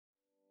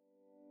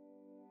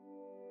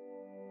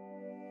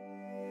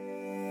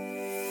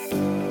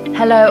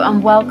Hello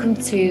and welcome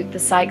to the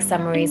Psych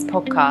Summaries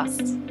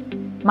podcast.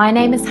 My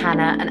name is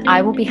Hannah and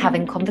I will be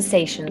having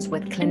conversations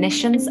with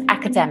clinicians,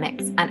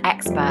 academics and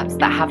experts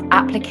that have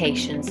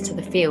applications to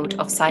the field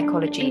of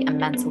psychology and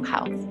mental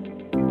health.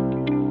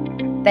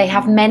 They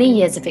have many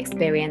years of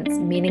experience,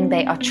 meaning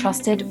they are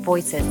trusted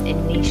voices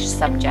in niche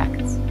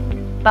subjects.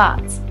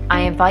 But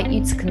I invite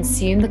you to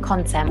consume the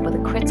content with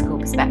a critical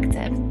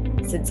perspective,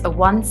 since a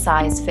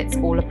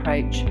one-size-fits-all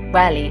approach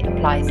rarely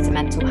applies to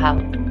mental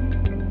health.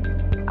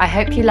 I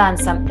hope you learned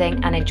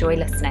something and enjoy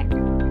listening.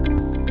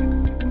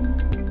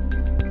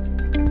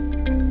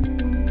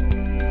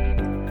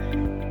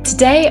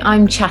 Today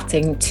I'm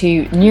chatting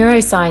to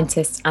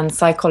neuroscientist and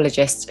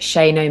psychologist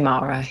Shane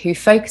O'Mara, who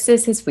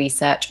focuses his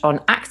research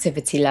on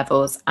activity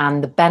levels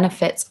and the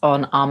benefits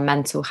on our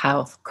mental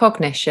health,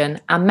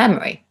 cognition and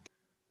memory.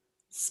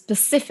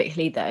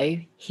 Specifically though,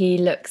 he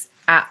looks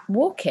at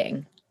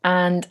walking.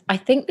 And I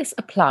think this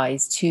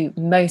applies to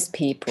most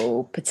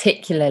people,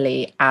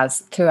 particularly as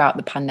throughout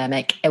the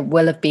pandemic, it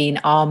will have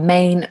been our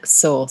main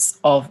source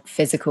of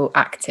physical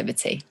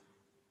activity.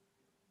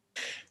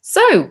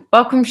 So,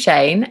 welcome,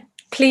 Shane.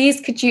 Please,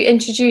 could you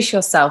introduce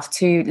yourself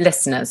to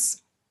listeners?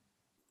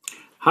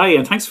 Hi,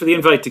 and thanks for the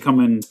invite to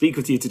come and speak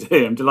with you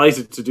today. I'm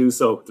delighted to do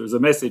so. There's a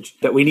message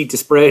that we need to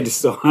spread,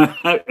 so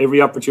every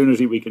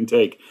opportunity we can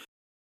take.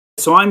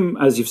 So I'm,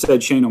 as you've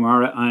said, Shane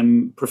O'Mara.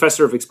 I'm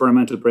Professor of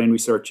Experimental Brain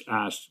Research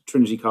at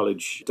Trinity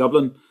College,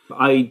 Dublin.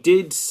 I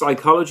did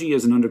psychology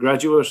as an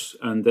undergraduate,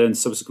 and then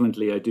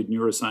subsequently I did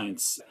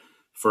neuroscience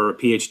for a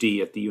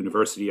PhD at the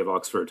University of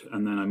Oxford.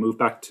 And then I moved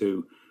back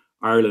to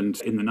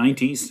Ireland in the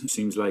 90s. It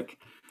seems like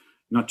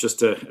not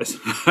just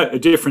a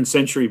different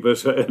century,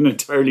 but an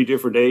entirely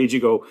different age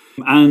ago.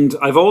 And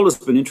I've always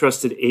been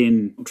interested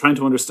in trying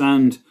to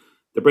understand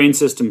the brain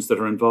systems that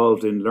are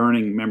involved in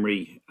learning,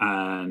 memory,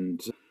 and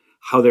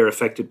how they're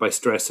affected by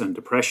stress and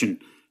depression.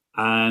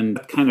 And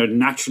that kind of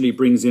naturally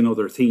brings in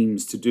other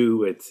themes to do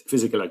with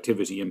physical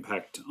activity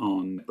impact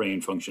on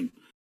brain function.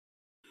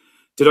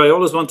 Did I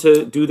always want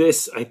to do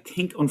this? I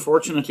think,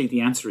 unfortunately, the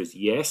answer is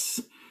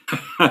yes.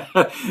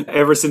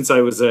 Ever since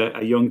I was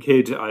a young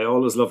kid, I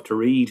always loved to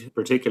read,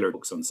 particular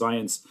books on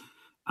science.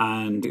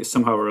 And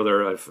somehow or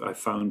other, I've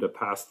found a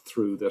path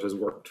through that has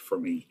worked for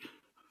me.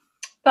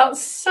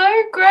 That's so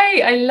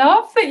great. I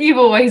love that you've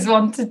always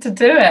wanted to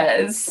do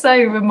it. It's so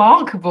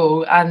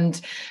remarkable and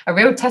a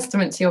real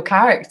testament to your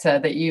character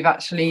that you've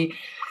actually,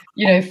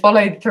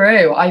 followed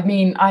through. I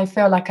mean, I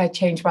feel like I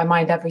change my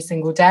mind every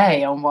single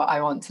day on what I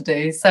want to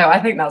do. So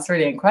I think that's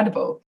really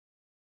incredible.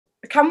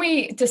 Can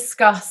we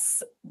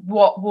discuss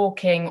what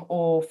walking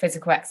or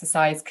physical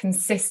exercise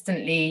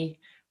consistently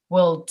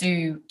will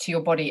do to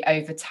your body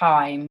over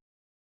time?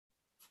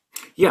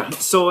 Yeah,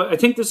 so I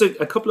think there's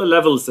a couple of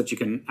levels that you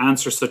can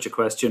answer such a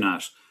question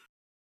at.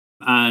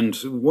 And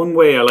one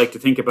way I like to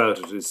think about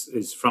it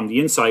is from the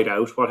inside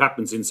out, what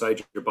happens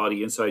inside your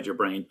body, inside your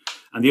brain.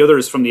 And the other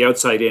is from the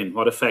outside in,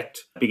 what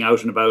effect being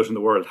out and about in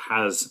the world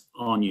has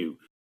on you.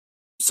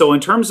 So in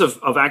terms of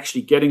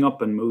actually getting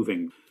up and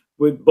moving,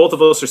 both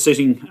of us are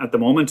sitting at the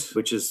moment,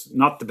 which is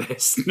not the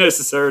best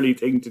necessarily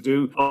thing to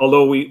do,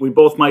 although we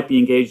both might be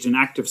engaged in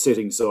active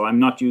sitting. So I'm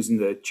not using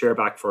the chair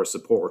back for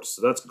support.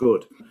 So that's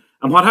good.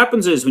 And what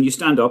happens is when you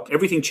stand up,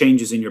 everything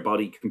changes in your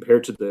body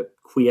compared to the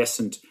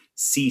quiescent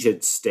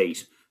seated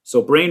state.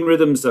 So brain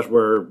rhythms that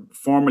were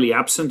formerly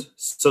absent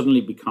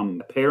suddenly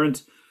become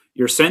apparent.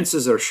 Your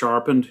senses are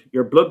sharpened,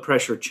 your blood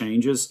pressure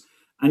changes,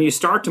 and you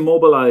start to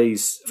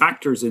mobilize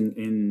factors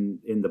in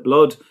the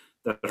blood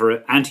that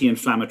are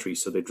anti-inflammatory.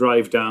 So they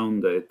drive down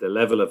the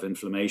level of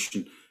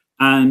inflammation,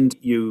 and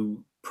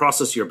you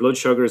process your blood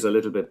sugars a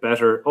little bit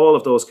better, all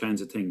of those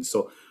kinds of things.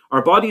 So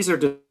our bodies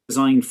are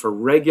designed for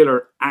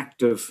regular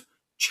active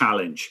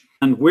challenge.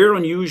 And we're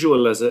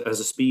unusual as a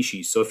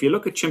species. So if you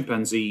look at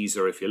chimpanzees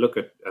or if you look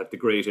at the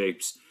great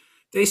apes,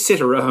 they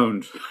sit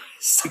around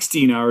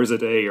 16 hours a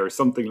day or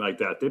something like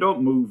that. They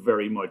don't move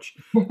very much.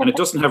 And it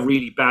doesn't have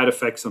really bad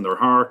effects on their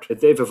heart.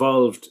 They've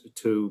evolved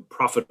to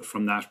profit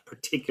from that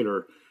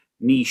particular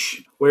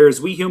niche.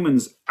 Whereas we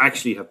humans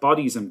actually have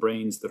bodies and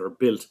brains that are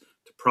built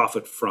to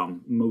profit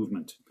from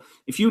movement.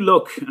 If you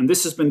look, and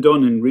this has been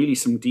done in really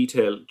some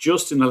detail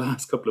just in the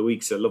last couple of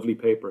weeks, a lovely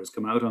paper has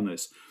come out on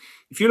this.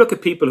 If you look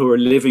at people who are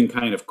living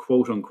kind of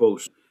quote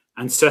unquote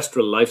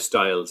ancestral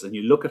lifestyles and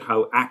you look at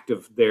how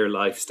active their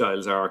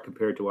lifestyles are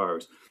compared to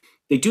ours,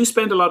 they do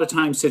spend a lot of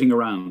time sitting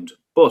around,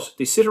 but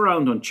they sit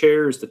around on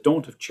chairs that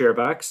don't have chair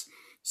backs.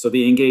 So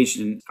they engage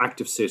in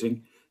active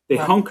sitting. They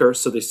hunker,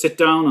 so they sit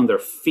down on their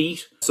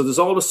feet. So there's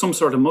always some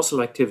sort of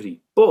muscle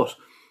activity, but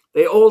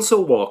they also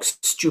walk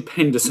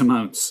stupendous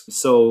amounts.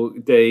 So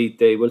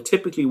they will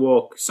typically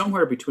walk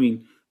somewhere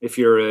between, if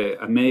you're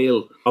a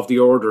male, of the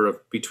order of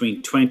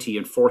between 20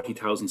 and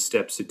 40,000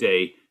 steps a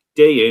day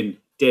in,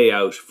 day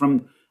out,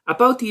 from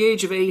about the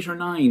age of 8 or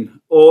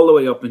 9, all the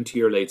way up into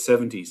your late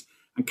 70s.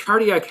 And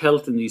cardiac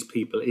health in these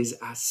people is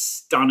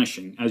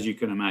astonishing, as you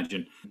can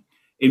imagine.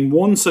 In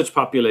one such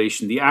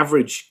population, the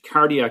average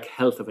cardiac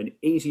health of an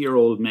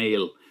 80-year-old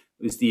male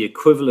is the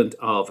equivalent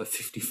of a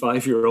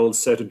 55-year-old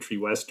sedentary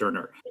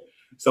Westerner.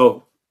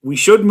 So we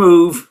should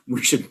move.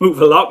 We should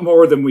move a lot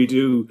more than we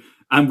do,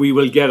 and we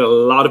will get a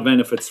lot of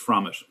benefits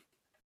from it.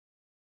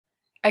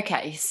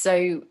 Okay,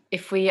 so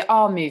if we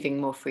are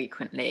moving more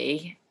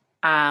frequently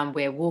and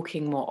we're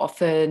walking more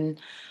often,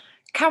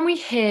 can we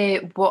hear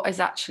what is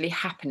actually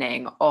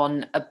happening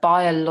on a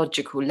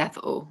biological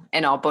level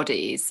in our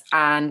bodies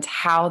and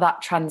how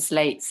that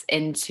translates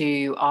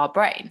into our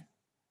brain?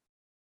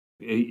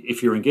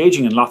 If you're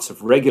engaging in lots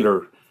of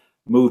regular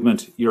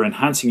movement, you're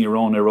enhancing your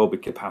own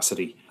aerobic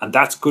capacity, and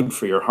that's good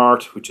for your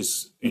heart, which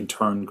is in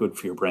turn good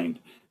for your brain.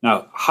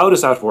 Now, how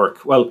does that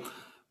work? Well,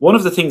 one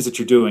of the things that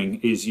you're doing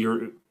is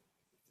you're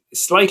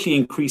slightly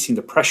increasing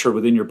the pressure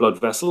within your blood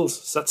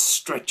vessels, so that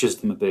stretches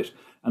them a bit.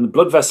 And the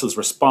blood vessels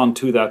respond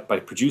to that by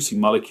producing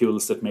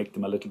molecules that make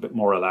them a little bit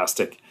more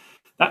elastic.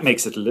 That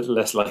makes it a little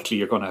less likely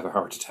you're going to have a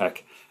heart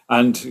attack.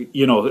 And,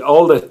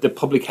 all the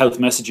public health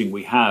messaging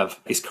we have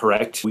is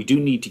correct. We do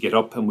need to get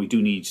up and we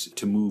do need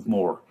to move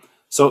more.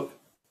 So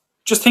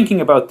just thinking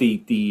about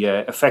the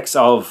effects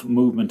of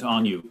movement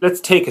on you,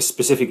 let's take a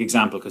specific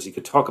example because you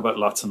could talk about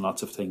lots and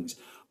lots of things.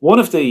 One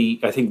of the,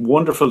 I think,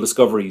 wonderful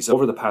discoveries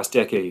over the past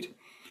decade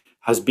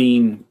has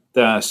been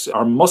that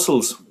our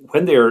muscles,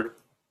 when they're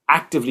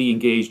actively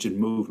engaged in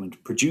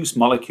movement, produce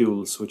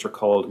molecules which are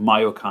called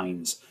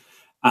myokines.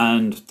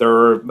 And there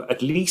are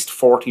at least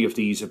 40 of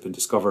these have been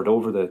discovered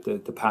over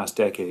the past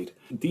decade.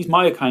 These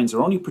myokines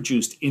are only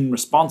produced in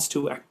response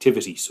to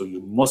activity, so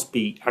you must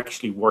be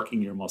actually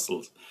working your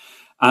muscles.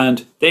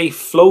 And they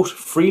float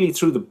freely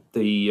through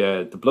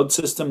the blood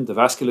system, the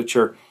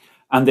vasculature,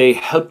 and they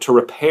help to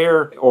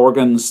repair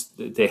organs,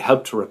 they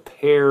help to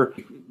repair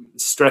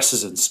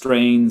stresses and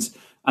strains,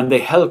 and they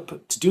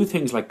help to do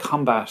things like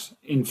combat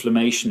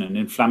inflammation and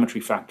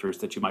inflammatory factors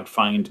that you might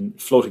find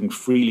floating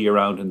freely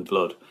around in the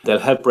blood. They'll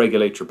help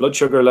regulate your blood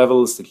sugar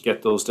levels, they'll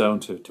get those down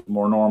to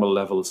more normal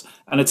levels.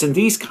 And it's in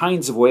these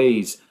kinds of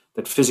ways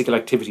that physical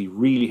activity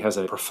really has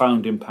a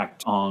profound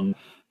impact on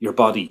your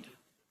body.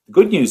 The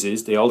good news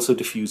is they also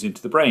diffuse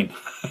into the brain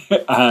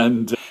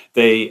and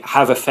they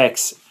have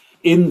effects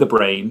in the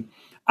brain.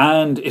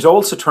 And it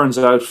also turns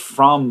out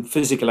from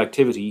physical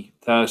activity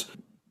that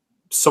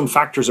some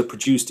factors are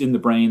produced in the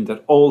brain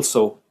that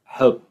also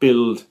help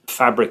build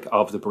fabric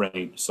of the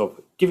brain.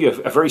 So give you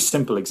a very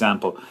simple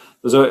example.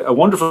 There's a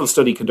wonderful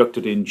study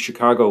conducted in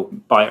Chicago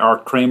by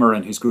Art Kramer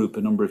and his group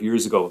a number of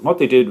years ago. And what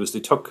they did was they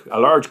took a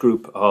large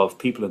group of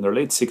people in their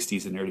late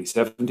 60s and early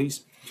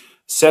 70s,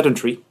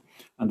 sedentary,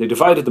 and they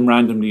divided them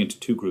randomly into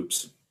two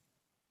groups.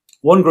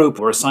 One group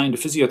were assigned a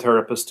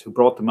physiotherapist who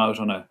brought them out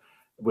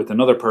with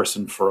another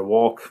person for a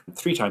walk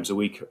 3 times a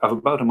week of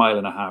about 1.5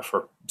 miles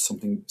or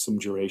some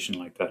duration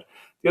like that.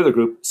 The other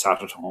group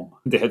sat at home.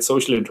 They had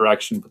social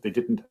interaction, but they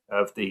didn't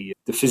have the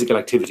physical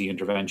activity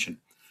intervention.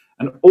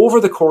 And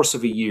over the course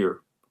of a year,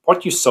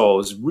 what you saw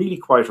was really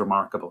quite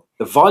remarkable.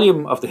 The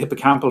volume of the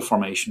hippocampal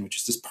formation, which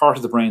is this part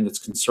of the brain that's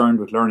concerned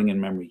with learning and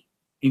memory,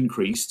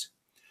 increased.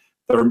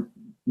 Their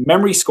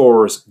memory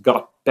scores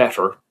got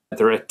better.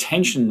 Their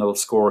attentional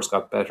scores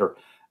got better.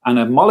 And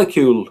a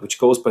molecule which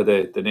goes by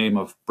the name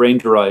of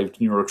brain-derived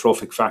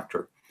neurotrophic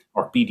factor,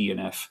 or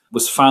BDNF,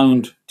 was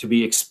found to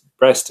be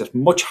expressed at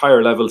much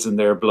higher levels in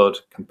their blood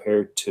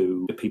compared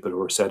to the people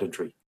who are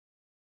sedentary.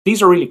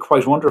 These are really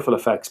quite wonderful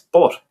effects,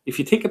 but if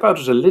you think about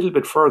it a little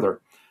bit further,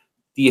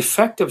 the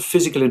effect of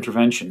physical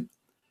intervention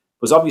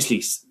was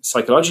obviously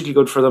psychologically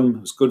good for them,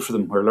 it was good for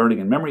them where learning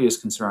and memory is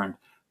concerned,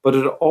 but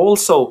it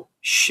also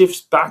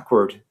shifts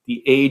backward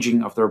the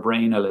aging of their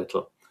brain a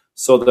little.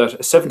 So that a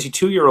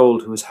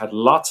 72-year-old who has had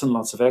lots and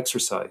lots of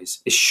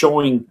exercise is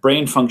showing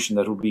brain function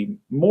that would be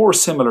more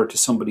similar to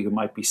somebody who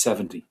might be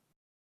 70.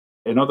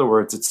 In other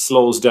words, it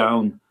slows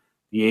down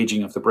the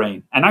aging of the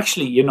brain. And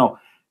actually,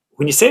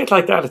 when you say it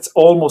like that, it's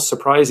almost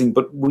surprising,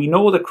 but we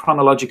know that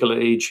chronological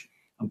age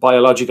and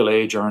biological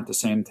age aren't the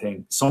same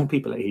thing. Some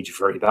people age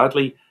very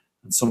badly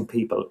and some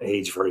people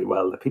age very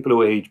well. The people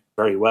who age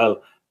very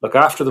well look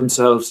after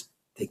themselves,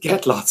 they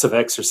get lots of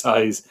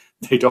exercise,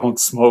 they don't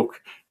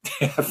smoke,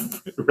 they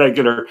have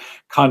regular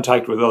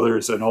contact with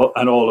others and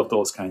all of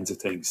those kinds of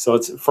things. So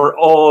it's for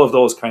all of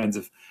those kinds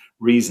of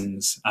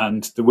reasons,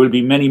 and there will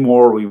be many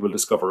more we will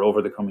discover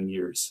over the coming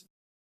years.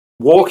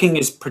 Walking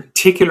is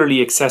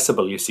particularly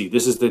accessible, you see.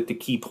 This is the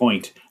key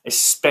point,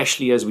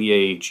 especially as we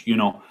age.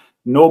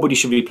 Nobody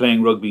should be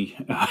playing rugby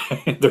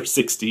in their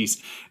 60s.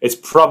 It's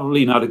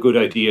probably not a good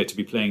idea to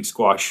be playing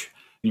squash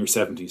in your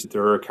 70s.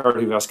 There are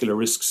cardiovascular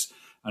risks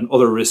and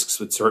other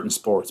risks with certain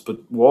sports,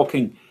 but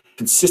walking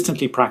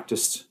consistently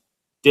practiced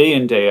day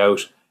in, day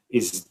out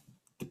is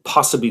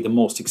possibly the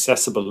most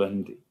accessible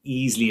and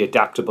easily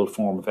adaptable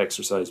form of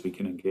exercise we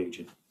can engage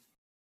in.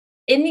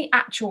 In the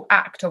actual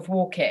act of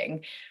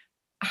walking,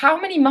 how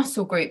many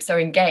muscle groups are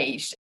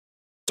engaged?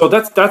 So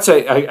that's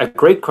a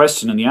great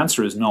question, and the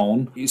answer is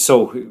known.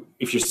 So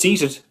if you're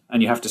seated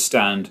and you have to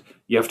stand,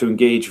 you have to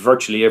engage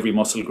virtually every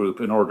muscle group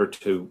in order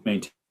to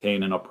maintain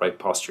an upright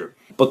posture.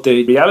 But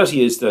the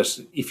reality is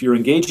that if you're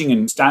engaging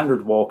in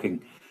standard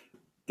walking,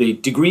 the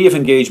degree of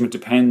engagement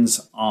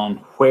depends on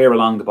where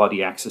along the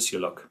body axis you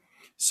look.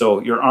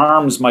 So your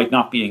arms might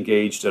not be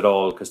engaged at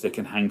all because they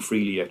can hang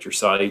freely at your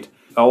side.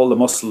 All the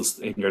muscles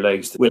in your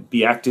legs will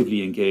be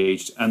actively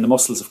engaged, and the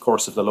muscles, of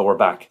course, of the lower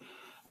back.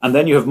 And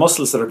then you have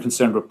muscles that are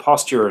concerned with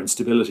posture and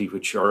stability,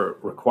 which are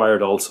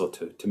required also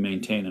to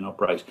maintain an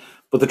upright.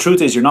 But the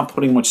truth is, you're not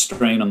putting much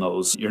strain on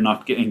those. You're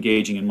not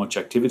engaging in much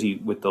activity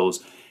with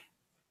those.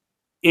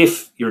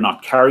 If you're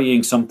not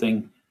carrying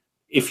something,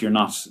 if you're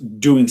not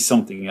doing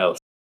something else.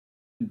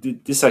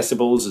 This, I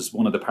suppose, is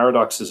one of the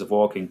paradoxes of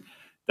walking,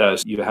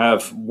 that you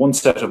have one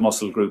set of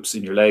muscle groups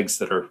in your legs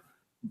that are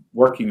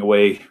working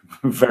away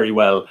very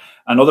well,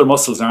 and other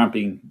muscles aren't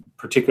being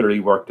particularly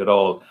worked at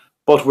all.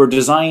 But we're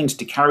designed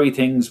to carry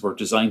things, we're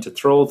designed to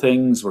throw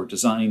things, we're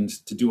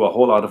designed to do a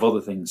whole lot of other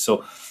things.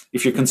 So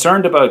if you're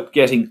concerned about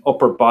getting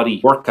upper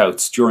body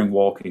workouts during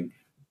walking,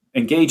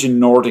 engage in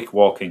Nordic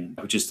walking,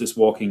 which is this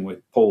walking with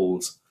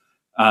poles.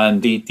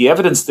 And the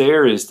evidence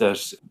there is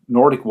that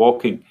Nordic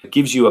walking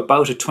gives you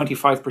about a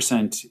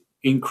 25%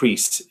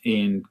 increase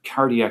in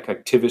cardiac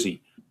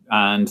activity.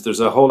 And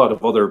there's a whole lot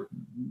of other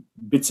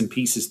bits and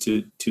pieces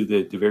to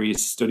the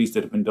various studies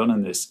that have been done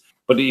on this.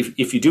 But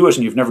if you do it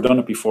and you've never done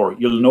it before,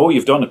 you'll know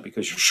you've done it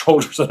because your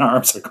shoulders and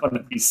arms are going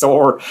to be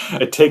sore.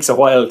 It takes a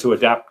while to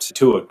adapt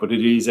to it, but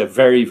it is a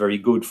very, very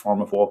good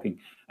form of walking.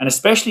 And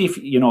especially if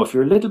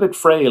you're a little bit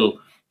frail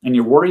and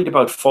you're worried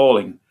about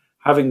falling,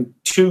 having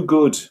two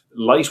good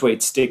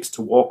lightweight sticks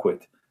to walk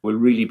with will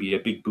really be a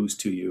big boost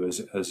to you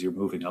as you're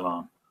moving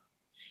along.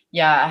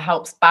 Yeah, it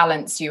helps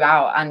balance you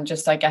out and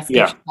just, I guess,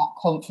 gives you that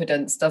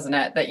confidence, doesn't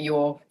it? That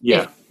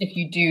if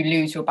you do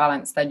lose your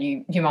balance, then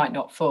you might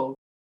not fall.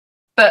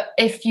 But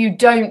if you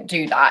don't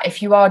do that,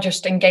 if you are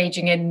just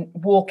engaging in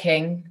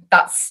walking,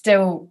 that's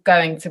still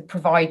going to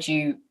provide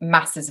you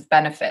masses of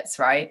benefits,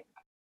 right?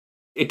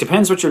 It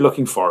depends what you're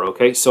looking for,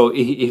 okay? So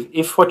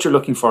if what you're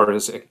looking for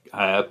is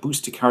a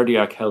boost to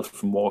cardiac health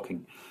from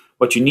walking,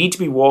 what you need to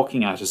be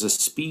walking at is a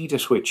speed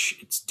at which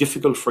it's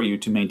difficult for you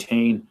to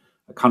maintain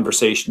a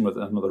conversation with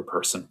another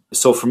person.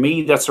 So for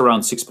me, that's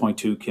around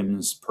 6.2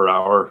 kims per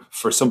hour.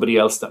 For somebody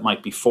else, that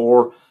might be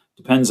 4.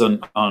 Depends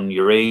on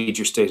your age,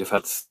 your state of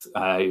health,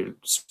 your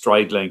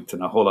stride length,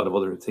 and a whole lot of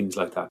other things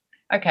like that.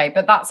 Okay,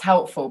 but that's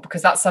helpful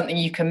because that's something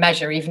you can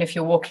measure, even if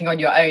you're walking on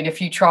your own.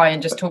 If you try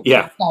and just talk to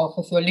yourself,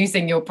 if you're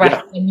losing your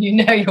breath, then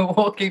you're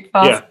walking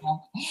faster.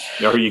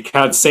 Or you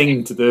can't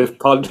sing to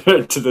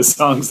the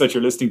songs that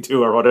you're listening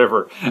to or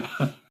whatever.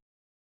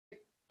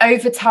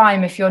 Over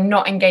time, if you're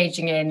not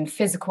engaging in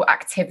physical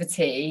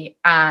activity,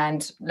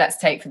 and let's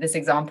take for this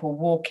example,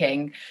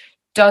 walking,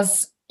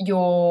 does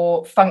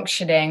your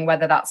functioning,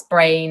 whether that's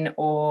brain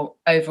or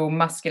overall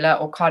muscular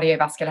or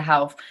cardiovascular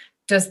health,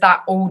 does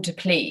that all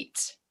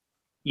deplete?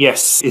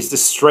 Yes, is the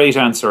straight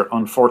answer.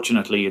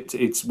 Unfortunately,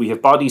 it's we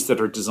have bodies that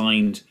are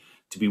designed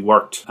to be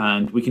worked,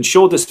 and we can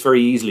show this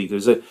very easily.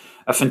 There's a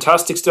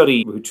fantastic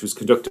study which was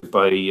conducted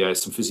by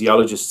some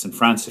physiologists in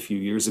France a few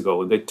years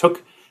ago, and they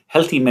took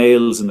healthy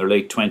males in their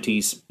late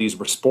 20s. These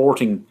were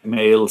sporting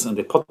males, and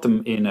they put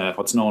them in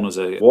what's known as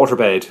a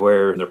waterbed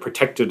where they're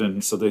protected,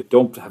 and so they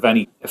don't have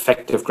any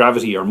effective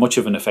gravity or much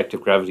of an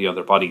effective gravity on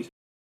their bodies.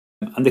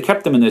 And they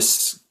kept them in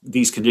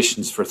these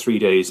conditions for 3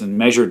 days and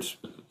measured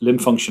limb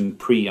function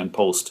pre and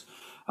post.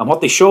 And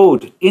what they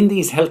showed in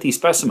these healthy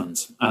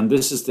specimens, and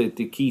this is the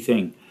key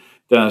thing,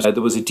 that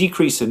there was a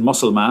decrease in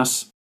muscle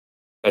mass,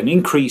 an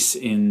increase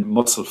in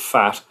muscle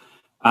fat,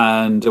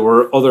 and there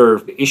were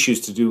other issues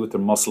to do with the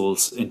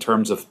muscles in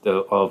terms of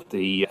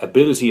the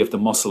ability of the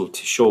muscle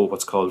to show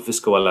what's called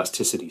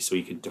viscoelasticity. So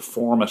you can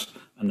deform it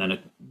and then it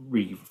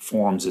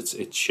reforms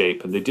its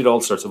shape. And they did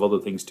all sorts of other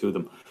things to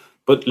them.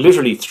 But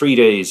literally 3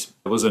 days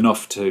was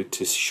enough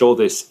to show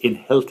this in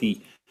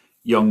healthy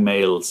young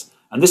males.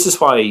 And this is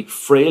why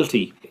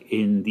frailty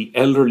in the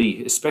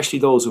elderly, especially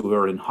those who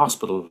are in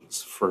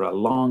hospitals for a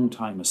long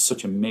time, is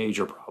such a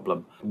major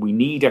problem. We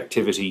need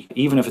activity,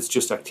 even if it's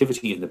just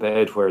activity in the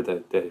bed where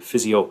the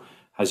physio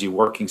has you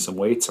working some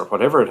weights or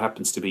whatever it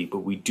happens to be. But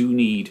we do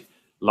need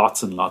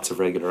lots and lots of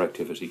regular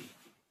activity.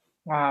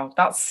 Wow,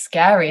 that's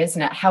scary,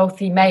 isn't it?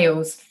 Healthy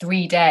males,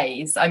 3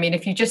 days. I mean,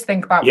 if you just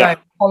think about going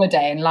on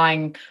holiday and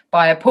lying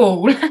by a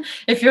pool,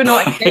 if you're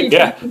not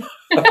engaging,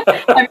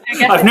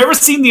 I've never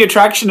seen the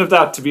attraction of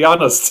that, to be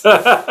honest.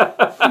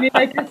 I mean,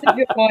 I guess if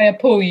you're by a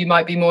pool, you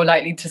might be more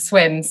likely to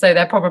swim. So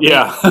they're probably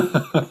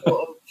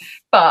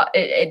but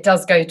it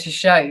does go to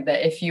show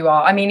that if you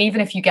are, I mean,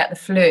 even if you get the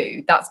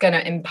flu, that's going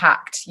to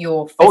impact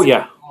your physical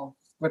health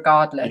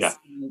regardless. Yeah.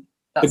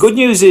 The good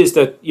news is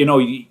that,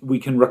 we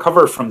can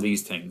recover from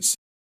these things.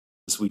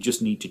 We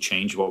just need to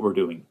change what we're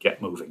doing,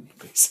 get moving,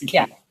 basically.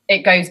 Yeah,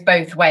 it goes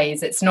both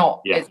ways. It's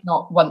not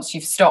once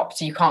you've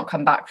stopped, you can't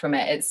come back from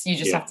it. You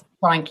just have to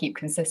try and keep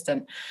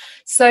consistent.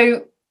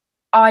 So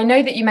I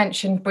know that you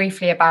mentioned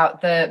briefly about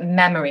the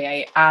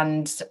memory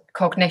and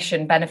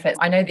cognition benefits.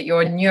 I know that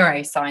you're a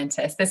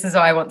neuroscientist. This is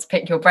why I want to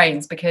pick your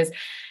brains, because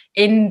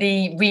in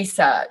the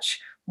research,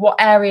 what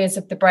areas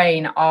of the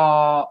brain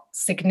are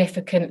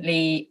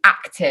significantly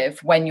active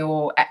when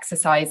you're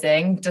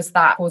exercising? Does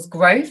that cause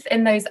growth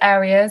in those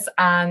areas?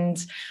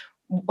 And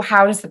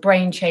how does the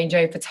brain change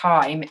over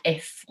time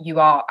if you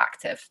are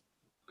active?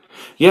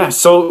 Yeah,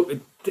 so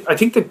I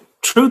think the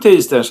truth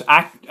is that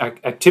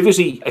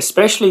activity,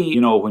 especially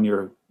when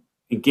you're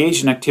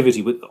engaged in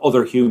activity with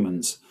other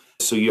humans,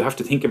 so you have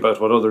to think about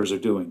what others are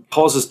doing,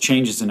 causes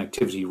changes in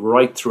activity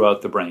right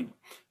throughout the brain.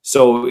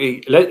 So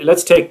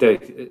let's take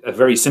a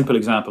very simple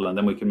example, and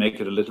then we can make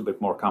it a little bit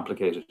more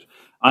complicated.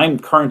 I'm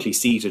currently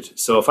seated,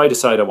 so if I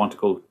decide I want to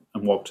go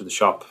and walk to the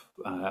shop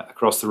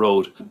across the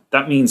road,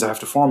 that means I have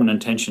to form an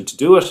intention to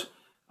do it.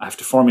 I have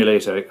to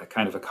formulate a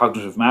kind of a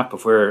cognitive map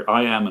of where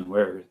I am and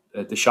where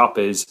the shop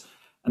is,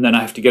 and then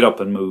I have to get up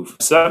and move.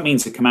 So that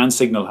means a command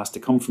signal has to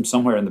come from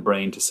somewhere in the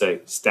brain to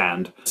say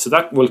stand. So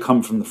that will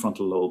come from the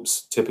frontal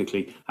lobes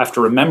typically. I have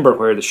to remember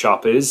where the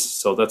shop is,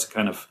 so that's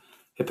kind of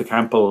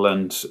hippocampal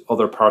and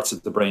other parts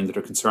of the brain that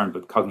are concerned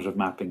with cognitive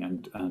mapping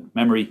and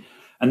memory.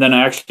 And then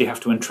I actually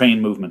have to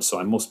entrain movement, so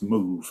I must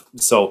move.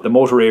 So the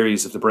motor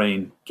areas of the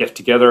brain get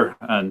together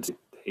and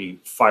they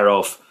fire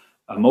off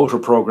a motor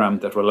program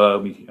that will allow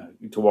me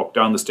to walk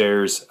down the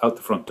stairs, out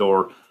the front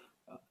door,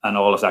 and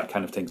all of that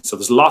kind of thing. So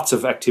there's lots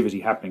of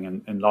activity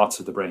happening in lots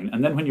of the brain.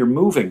 And then when you're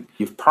moving,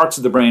 you have parts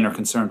of the brain are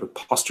concerned with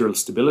postural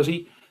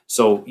stability.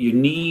 So you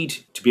need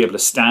to be able to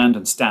stand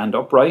and stand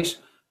upright.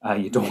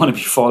 You don't want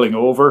to be falling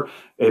over.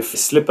 If you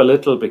slip a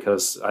little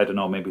because, I don't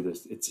know, maybe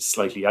it's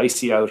slightly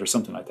icy out or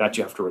something like that,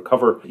 you have to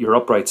recover your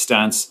upright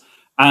stance.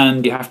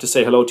 And you have to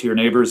say hello to your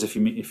neighbors if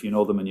you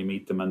know them and you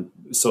meet them. And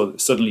so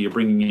suddenly you're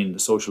bringing in the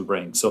social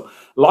brain. So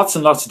lots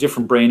and lots of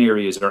different brain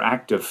areas are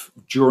active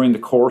during the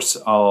course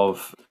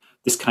of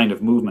this kind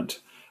of movement.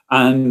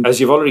 And as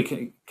you've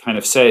already kind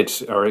of said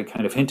or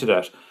kind of hinted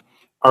at,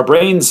 our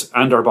brains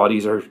and our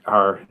bodies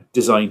are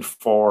designed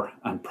for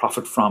and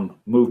profit from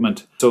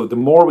movement. So the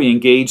more we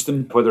engage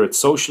them, whether it's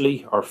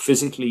socially or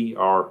physically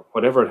or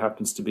whatever it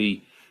happens to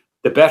be,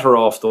 the better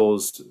off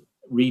those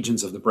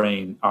regions of the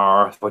brain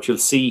are. What you'll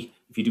see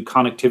if you do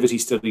connectivity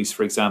studies,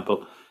 for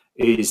example,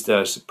 is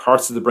that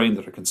parts of the brain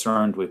that are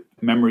concerned with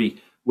memory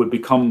will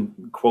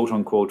become, quote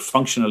unquote,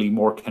 functionally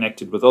more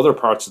connected with other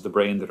parts of the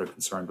brain that are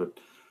concerned with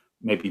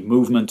maybe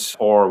movement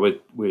or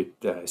with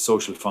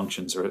social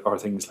functions or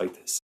things like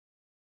this.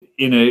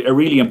 In a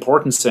really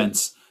important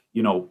sense,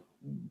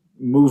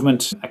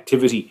 movement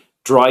activity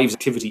drives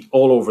activity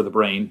all over the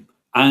brain.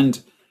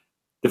 And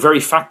the very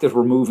fact that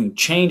we're moving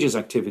changes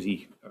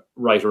activity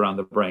right around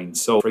the brain.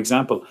 So, for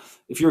example,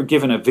 if you're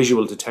given a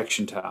visual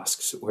detection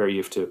task where you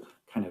have to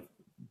kind of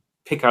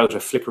pick out a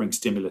flickering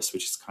stimulus,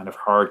 which is kind of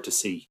hard to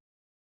see,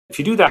 if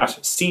you do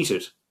that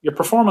seated, your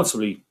performance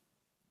will be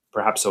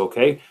perhaps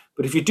okay.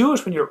 But if you do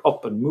it when you're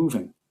up and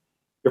moving,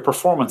 your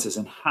performance is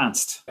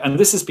enhanced. And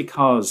this is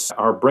because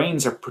our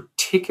brains are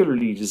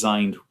particularly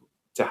designed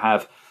to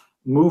have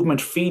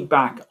movement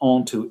feedback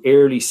onto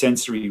early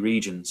sensory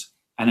regions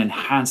and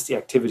enhance the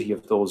activity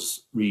of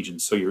those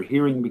regions. So your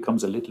hearing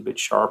becomes a little bit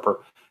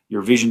sharper,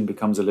 your vision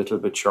becomes a little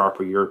bit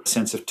sharper, your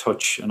sense of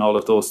touch and all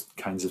of those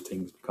kinds of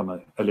things become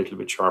a little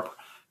bit sharper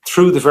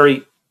through the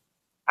very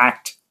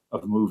act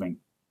of moving.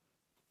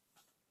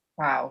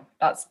 Wow,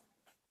 that's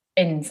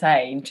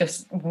insane.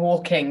 Just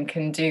walking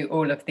can do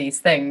all of these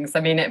things. I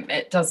mean,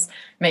 it does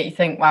make you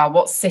think, wow,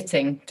 what's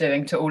sitting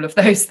doing to all of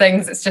those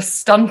things? It's just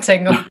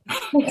stunting.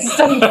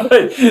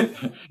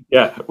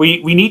 Yeah,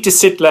 we need to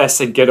sit less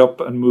and get up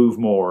and move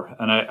more.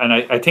 And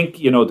I think,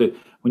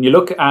 when you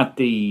look at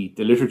the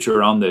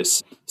literature on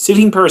this,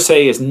 sitting per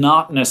se is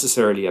not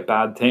necessarily a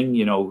bad thing.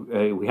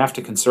 We have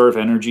to conserve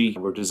energy.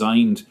 We're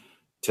designed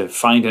to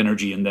find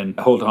energy and then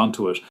hold on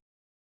to it.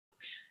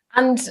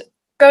 And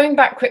going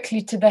back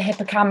quickly to the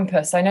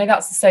hippocampus, I know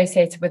that's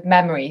associated with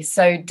memory.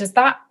 So does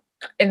that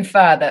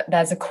infer that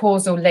there's a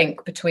causal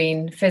link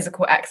between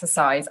physical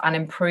exercise and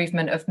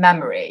improvement of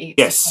memory?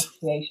 Yes.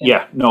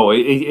 Yeah. No,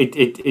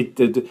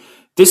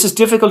 this is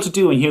difficult to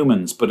do in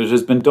humans, but it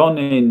has been done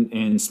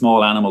in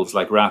small animals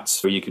like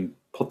rats, where you can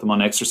put them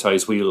on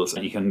exercise wheels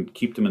and you can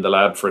keep them in the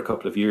lab for a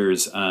couple of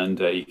years,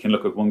 and you can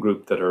look at one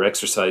group that are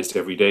exercised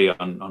every day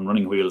on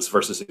running wheels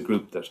versus a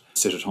group that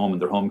sit at home in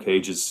their home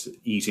cages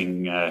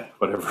eating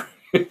whatever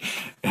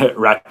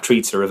rat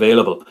treats are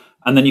available.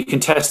 And then you can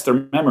test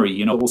their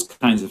memory, those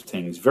kinds of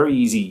things. Very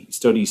easy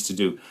studies to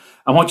do.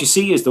 And what you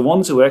see is the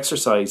ones who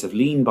exercise have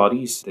lean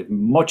bodies, they have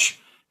much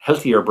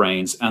healthier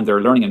brains, and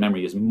their learning and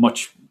memory is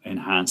much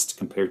enhanced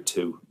compared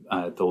to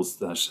those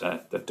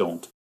that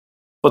don't.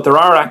 But there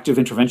are active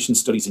intervention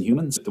studies in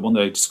humans. The one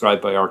that I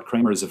described by Art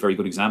Kramer is a very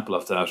good example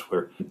of that,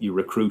 where you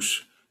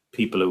recruit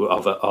people who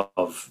of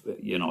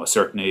a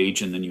certain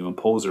age, and then you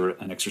impose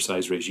an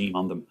exercise regime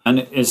on them. And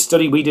a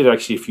study we did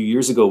actually a few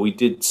years ago, we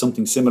did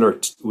something similar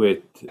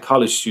with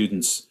college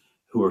students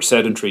who were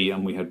sedentary,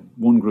 and we had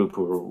one group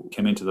who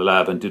came into the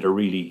lab and did a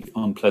really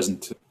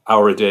unpleasant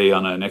hour a day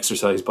on an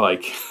exercise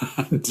bike,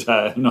 and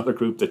another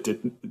group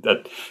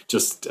that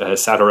just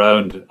sat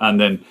around.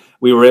 And then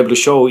we were able to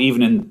show,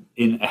 even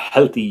in a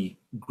healthy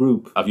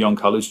group of young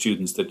college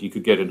students, that you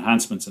could get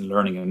enhancements in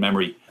learning and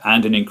memory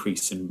and an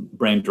increase in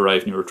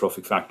brain-derived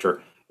neurotrophic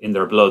factor in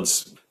their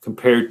bloods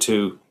compared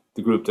to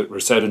the group that were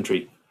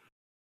sedentary.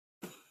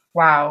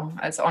 Wow,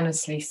 it's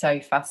honestly so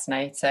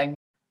fascinating.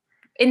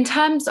 In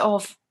terms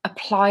of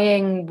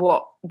applying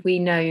what we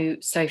know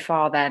so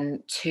far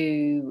then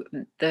to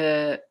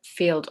the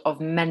field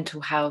of mental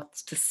health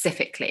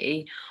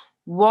specifically,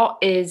 what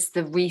is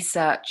the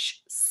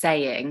research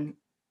saying?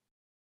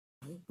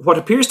 What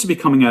appears to be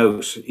coming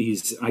out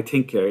is, I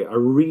think, a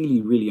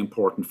really, really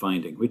important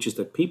finding, which is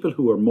that people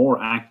who are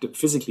more active,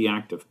 physically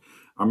active,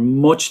 are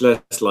much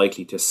less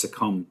likely to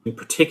succumb, in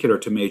particular,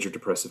 to major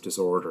depressive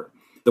disorder.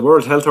 The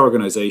World Health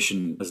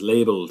Organization has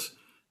labeled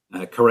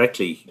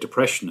correctly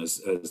depression as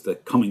the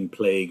coming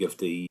plague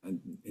in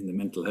the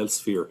mental health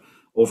sphere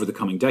over the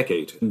coming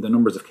decade. And the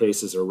numbers of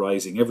cases are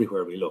rising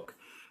everywhere we look.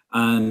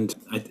 And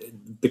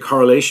the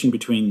correlation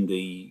between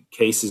the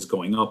cases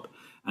going up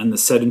and the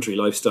sedentary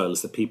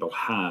lifestyles that people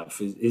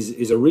have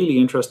is a really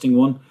interesting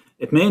one.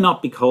 It may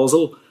not be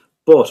causal,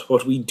 but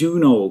what we do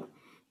know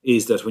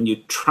is that when you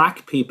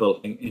track people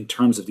in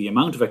terms of the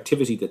amount of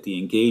activity that they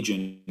engage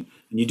in,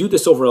 and you do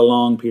this over a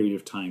long period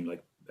of time,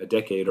 like a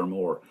decade or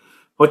more,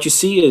 what you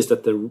see is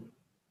that the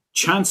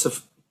chance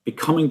of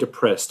becoming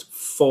depressed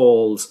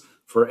falls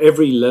for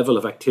every level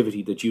of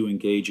activity that you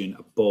engage in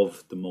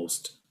above the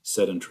most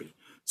sedentary.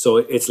 So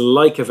it's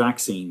like a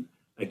vaccine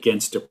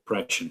against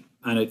depression.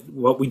 And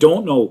what we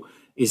don't know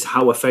is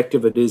how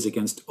effective it is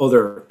against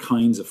other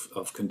kinds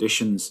of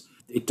conditions.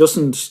 It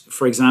doesn't,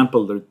 for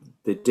example,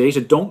 the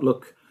data don't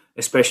look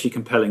especially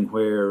compelling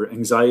where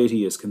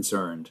anxiety is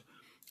concerned.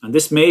 And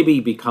this may be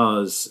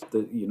because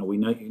we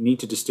need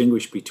to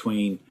distinguish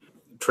between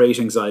trait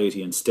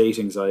anxiety and state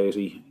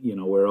anxiety.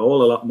 We're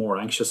all a lot more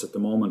anxious at the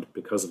moment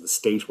because of the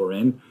state we're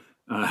in.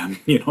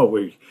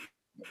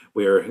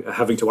 We're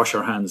having to wash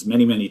our hands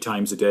many, many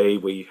times a day.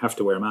 We have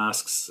to wear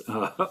masks.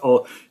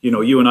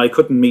 You and I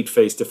couldn't meet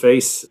face to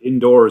face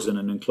indoors in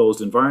an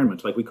enclosed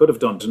environment like we could have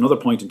done. At another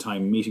point in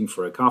time, meeting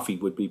for a coffee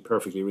would be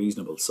perfectly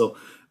reasonable. So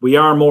we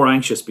are more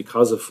anxious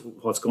because of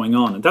what's going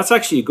on. And that's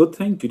actually a good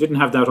thing. If you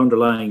didn't have that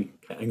underlying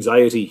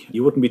anxiety,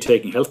 you wouldn't be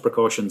taking health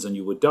precautions and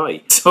you would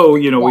die. So,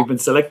 we've been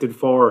selected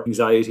for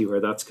anxiety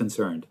where that's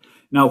concerned.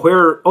 Now,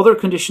 where other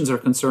conditions are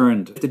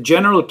concerned, the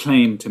general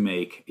claim to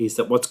make is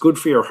that what's good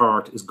for your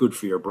heart is good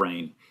for your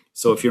brain.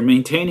 So if you're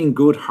maintaining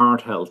good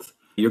heart health,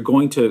 you're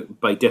going to,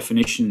 by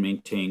definition,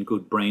 maintain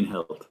good brain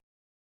health.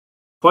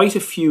 Quite a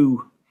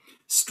few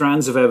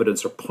strands of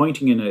evidence are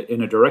pointing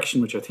in a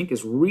direction which I think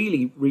is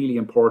really, really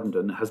important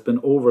and has been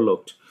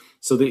overlooked.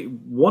 So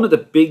one of the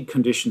big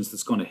conditions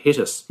that's going to hit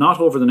us, not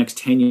over the next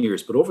 10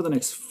 years, but over the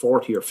next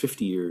 40 or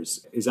 50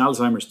 years, is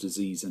Alzheimer's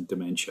disease and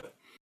dementia.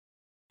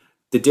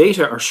 The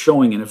data are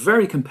showing in a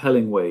very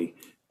compelling way,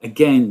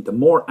 again, the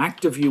more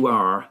active you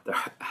are, the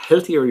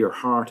healthier your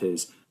heart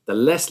is, the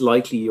less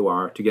likely you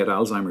are to get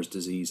Alzheimer's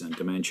disease and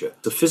dementia.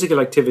 So physical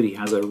activity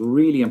has a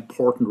really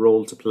important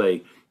role to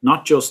play,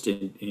 not just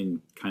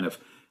in kind of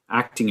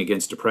acting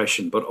against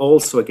depression, but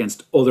also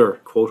against other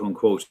quote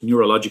unquote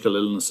neurological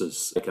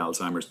illnesses like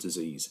Alzheimer's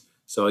disease.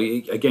 So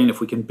again, if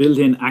we can build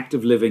in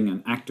active living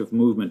and active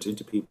movement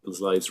into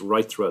people's lives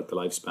right throughout the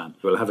lifespan,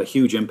 it will have a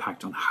huge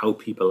impact on how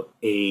people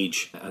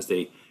age as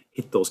they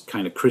hit those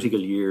kind of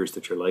critical years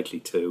that you're likely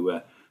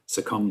to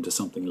succumb to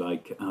something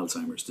like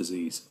Alzheimer's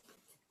disease.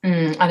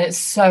 And it's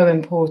so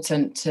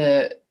important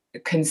to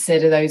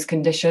consider those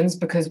conditions,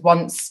 because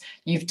once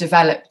you've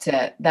developed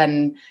it,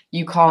 then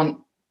you can't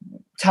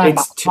turn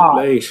back. It's too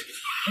late.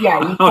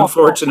 Yeah,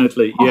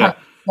 unfortunately. Yeah.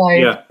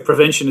 So,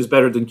 prevention is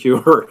better than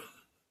cure.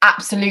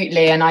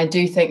 Absolutely. And I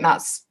do think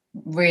that's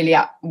really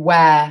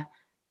where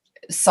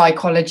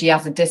psychology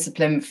as a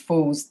discipline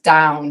falls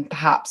down,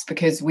 perhaps,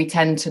 because we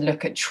tend to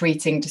look at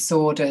treating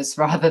disorders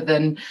rather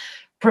than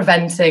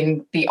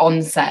preventing the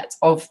onset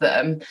of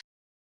them.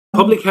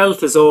 Public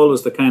health is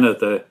always the kind of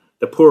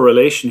the poor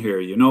relation here.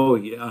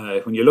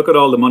 When you look at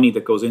all the money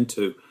that goes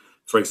into,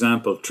 for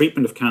example,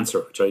 treatment of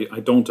cancer, which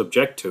I don't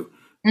object to,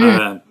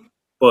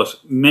 but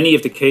many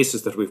of the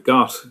cases that we've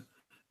got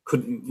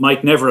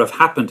might never have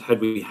happened had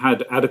we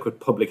had adequate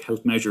public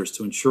health measures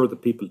to ensure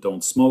that people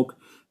don't smoke,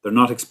 they're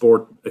not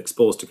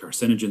exposed to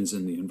carcinogens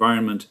in the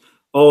environment,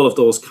 all of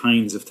those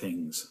kinds of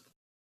things.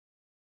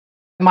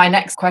 My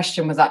next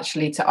question was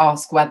actually to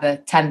ask whether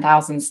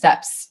 10,000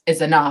 steps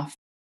is enough.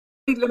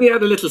 Let me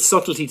add a little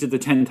subtlety to the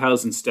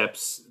 10,000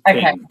 steps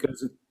thing,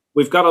 because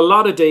we've got a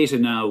lot of data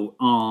now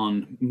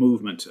on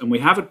movement, and we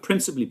have it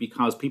principally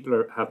because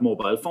people have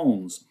mobile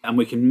phones, and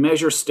we can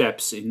measure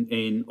steps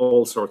in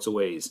all sorts of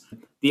ways.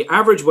 The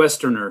average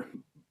Westerner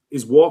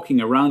is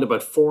walking around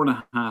about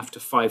 4,500 to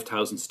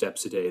 5,000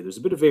 steps a day. There's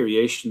a bit of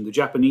variation. The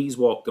Japanese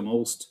walk the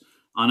most,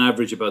 on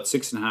average about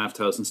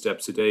 6,500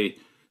 steps a day.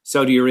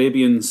 Saudi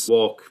Arabians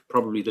walk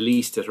probably the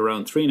least at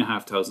around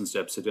 3,500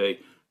 steps a day,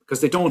 because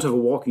they don't have a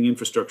walking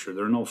infrastructure.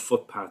 There are no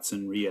footpaths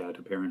in Riyadh,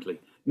 apparently.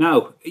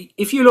 Now,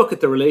 if you look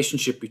at the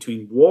relationship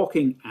between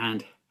walking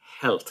and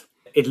health,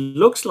 it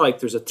looks like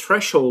there's a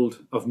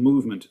threshold of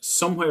movement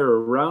somewhere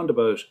around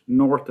about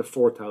north of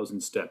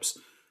 4,000 steps.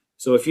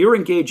 So if you're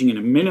engaging in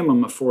a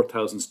minimum of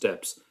 4,000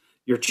 steps,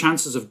 your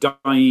chances of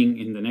dying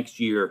in the next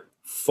year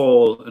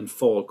fall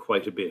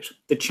quite a bit.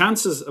 The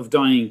chances of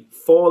dying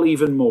fall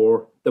even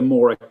more the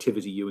more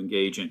activity you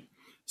engage in.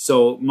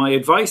 So my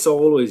advice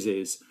always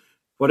is,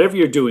 whatever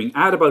you're doing,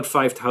 add about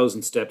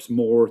 5,000 steps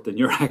more than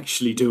you're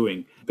actually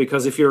doing.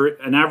 Because if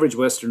you're an average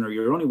Westerner,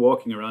 you're only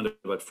walking around at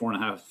about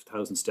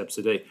 4,500 steps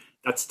a day.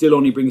 That still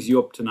only brings you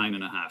up to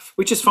 9.5,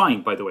 which is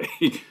fine, by the way.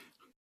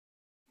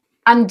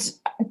 And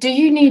do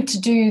you need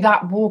to do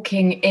that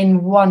walking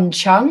in one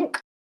chunk?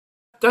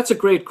 That's a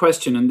great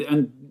question.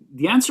 And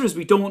the answer is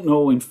we don't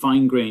know in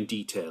fine-grained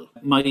detail.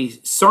 My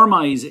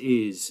surmise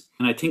is,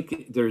 and I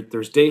think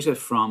there's data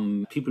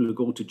from people who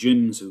go to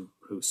gyms who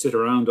sit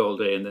around all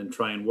day and then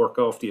try and work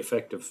off the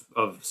effect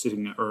of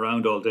sitting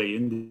around all day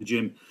in the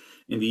gym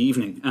in the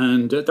evening.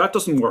 And that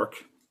doesn't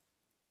work.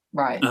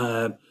 Right.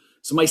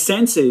 So my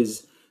sense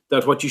is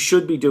that what you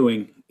should be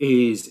doing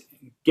is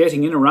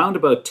getting in around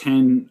about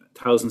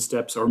 10,000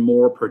 steps or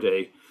more per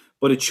day,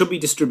 but it should be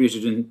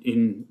distributed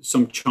in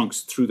some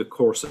chunks through the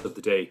course of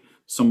the day.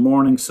 Some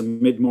morning,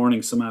 some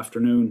mid-morning, some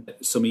afternoon,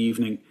 some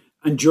evening.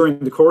 And during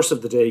the course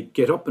of the day,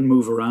 get up and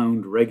move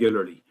around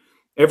regularly.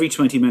 Every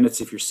 20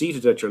 minutes, if you're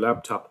seated at your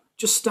laptop,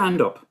 just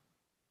stand up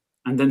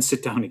and then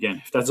sit down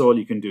again, if that's all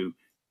you can do.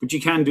 But you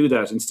can do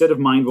that. Instead of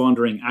mind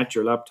wandering at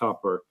your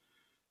laptop or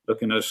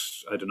looking at,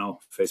 I don't know,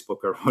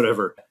 Facebook or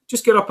whatever,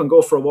 just get up and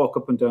go for a walk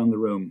up and down the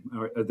room,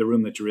 or the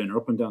room that you're in, or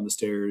up and down the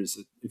stairs,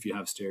 if you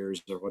have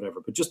stairs or whatever.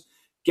 But just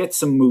get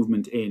some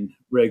movement in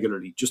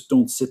regularly. Just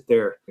don't sit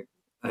there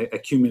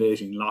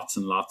accumulating lots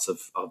and lots of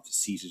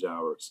seated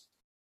hours.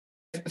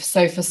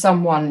 So for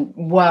someone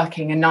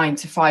working a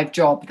 9-to-5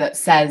 job that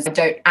says I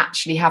don't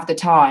actually have the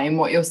time,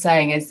 what you're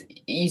saying is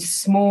use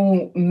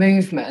small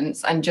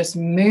movements and just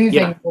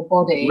moving your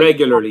body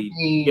regularly.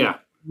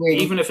 Really.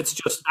 Even if it's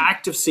just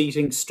active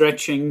seating,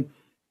 stretching,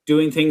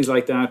 doing things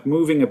like that,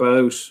 moving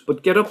about,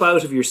 but get up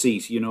out of your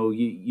seat.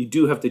 You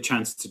do have the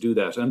chance to do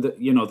that. And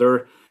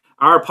there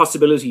are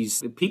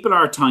possibilities. People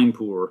are time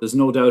poor. There's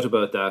no doubt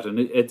about that. And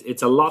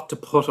it's a lot to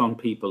put on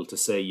people to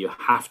say you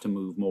have to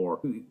move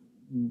more.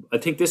 I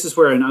think this is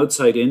where an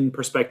outside-in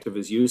perspective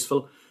is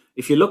useful.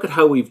 If you look at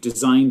how we've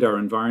designed our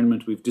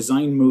environment, we've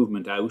designed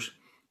movement out.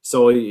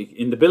 So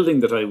in the building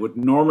that I would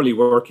normally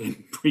work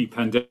in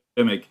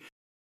pre-pandemic,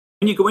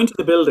 when you go into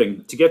the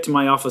building to get to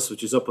my office,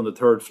 which is up on the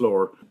 3rd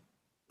floor,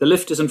 the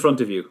lift is in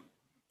front of you.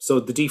 So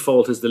the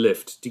default is the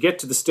lift. To get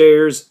to the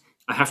stairs,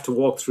 I have to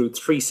walk through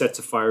 3 sets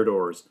of fire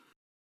doors.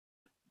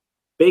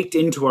 Baked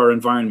into our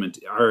environment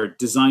are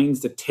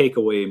designs that take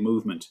away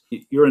movement.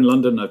 You're in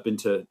London. I've been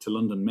to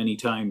London many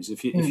times.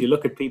 If you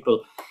look at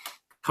people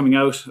coming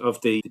out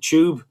of the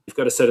tube, you've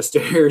got a set of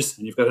stairs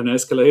and you've got an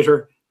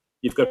escalator.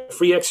 You've got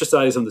free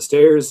exercise on the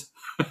stairs.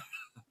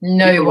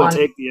 No one will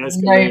take the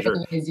escalator.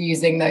 Nobody is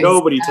using those.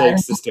 Nobody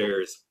takes the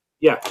stairs.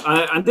 Yeah,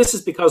 and this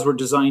is because we're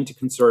designed to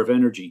conserve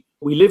energy.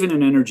 We live in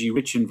an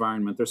energy-rich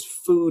environment. There's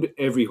food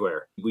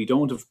everywhere. We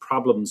don't have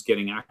problems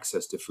getting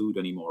access to food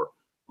anymore,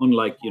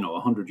 unlike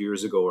 100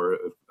 years ago or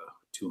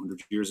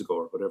 200 years ago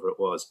or whatever it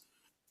was.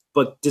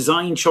 But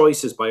design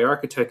choices by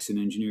architects and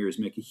engineers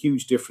make a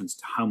huge difference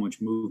to how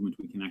much movement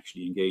we can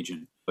actually engage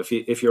in.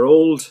 If you're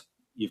old,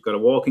 you've got a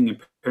walking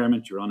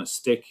impairment, you're on a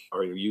stick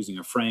or you're using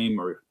a frame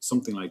or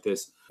something like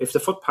this. If the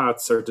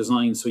footpaths are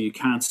designed so you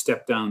can't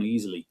step down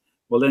easily,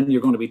 well, then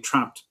you're going to be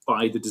trapped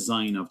by the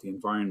design of the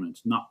environment,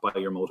 not by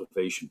your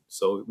motivation.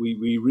 So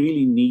we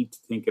really need to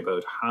think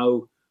about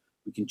how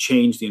we can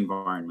change the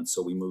environment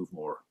so we move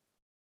more.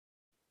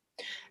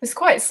 It's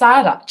quite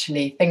sad,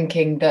 actually,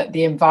 thinking that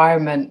the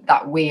environment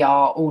that we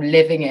are all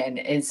living in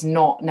is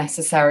not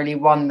necessarily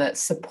one that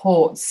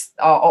supports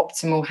our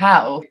optimal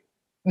health.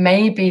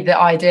 Maybe the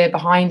idea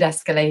behind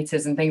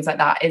escalators and things like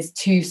that is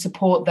to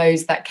support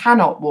those that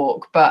cannot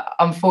walk, but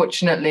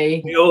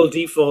unfortunately we all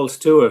default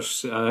to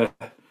it.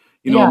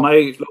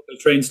 My local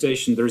train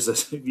station,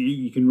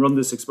 you can run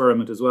this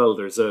experiment as well.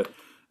 There's an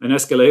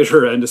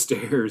escalator and a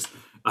stairs,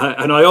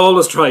 and I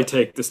always try to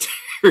take the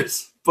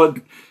stairs.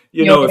 But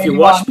if you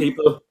watch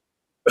people,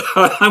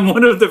 I'm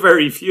one of the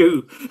very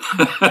few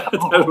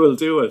that will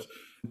do it.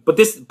 But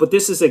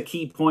this is a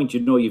key point.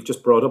 You've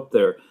just brought up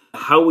there.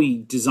 How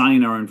we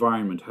design our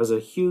environment has a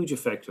huge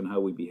effect on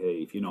how we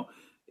behave.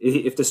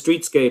 If the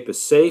streetscape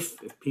is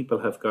safe, if people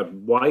have got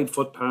wide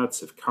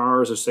footpaths, if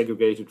cars are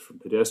segregated from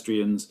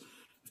pedestrians,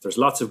 if there's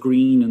lots of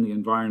green in the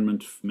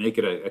environment, make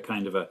it a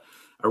kind of a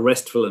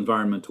restful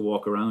environment to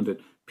walk around in,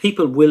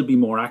 people will be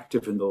more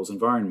active in those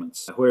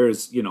environments.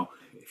 Whereas,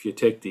 if you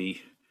take the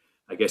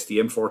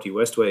M40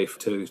 Westway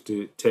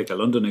to take a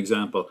London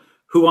example,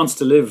 who wants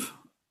to live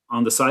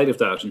on the side of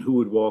that and who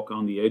would walk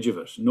on the edge of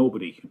it?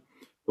 Nobody.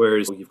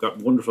 Whereas you've got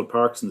wonderful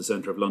parks in the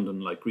centre of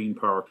London, like Green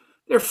Park.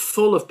 They're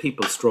full of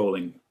people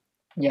strolling.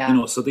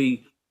 Yeah. So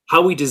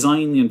how we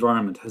design the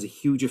environment has a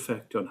huge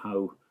effect on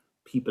how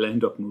people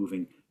end up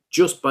moving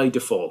just by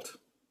default.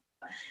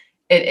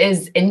 It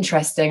is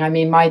interesting. I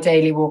mean, my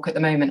daily walk at the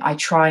moment, I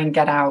try and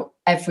get out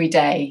every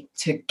day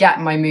to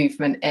get my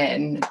movement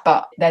in,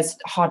 but there's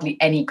hardly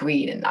any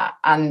green in that.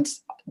 And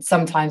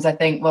sometimes I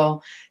think,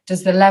 well,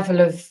 does the level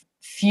of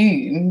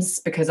fumes,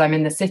 because I'm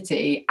in the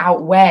city,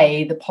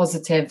 outweigh the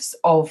positives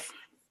of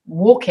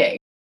walking?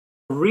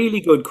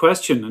 Really good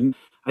question. And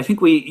I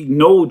think we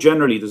know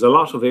generally there's a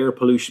lot of air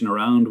pollution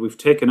around. We've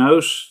taken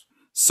out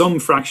some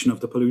fraction of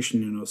the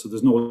pollution, so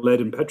there's no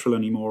lead in petrol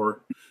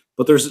anymore.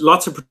 But there's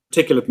lots of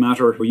particulate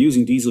matter. We're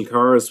using diesel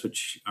cars,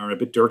 which are a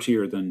bit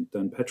dirtier than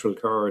petrol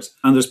cars.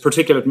 And there's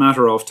particulate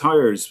matter off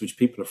tires, which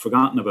people have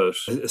forgotten about.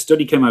 A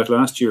study came out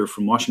last year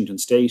from Washington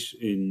State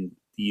in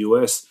the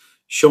US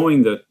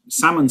showing that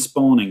salmon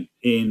spawning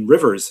in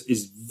rivers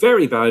is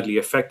very badly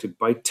affected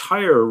by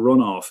tire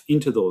runoff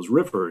into those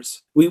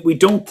rivers. We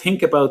don't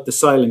think about the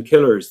silent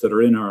killers that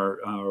are in our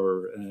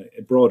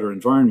broader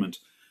environment.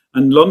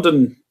 And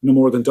London, no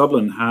more than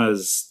Dublin,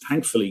 has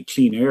thankfully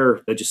clean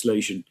air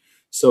legislation.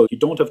 So you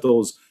don't have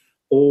those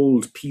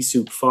old pea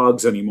soup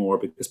fogs anymore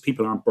because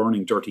people aren't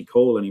burning dirty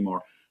coal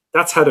anymore.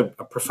 That's had a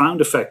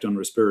profound effect on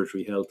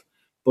respiratory health.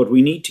 But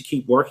we need to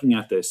keep working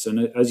at this. And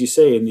as you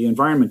say, in the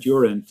environment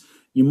you're in,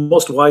 you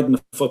must widen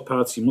the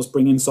footpaths, you must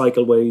bring in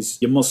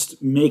cycleways, you must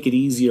make it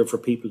easier for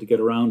people to get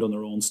around on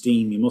their own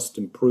steam, you must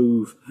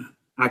improve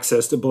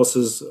access to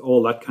buses,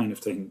 all that kind of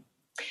thing.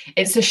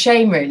 It's a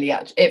shame, really.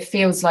 It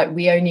feels like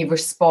we only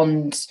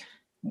respond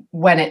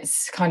when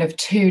it's kind of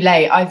too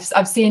late.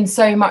 I've seen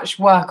so much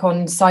work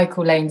on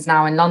cycle lanes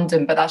now in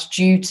London, but that's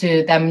due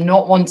to them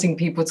not wanting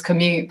people to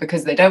commute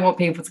because they don't want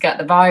people to get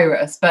the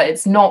virus. But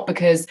it's not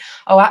because,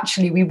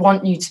 actually, we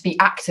want you to be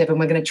active and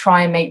we're going to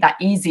try and make that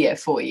easier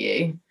for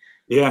you.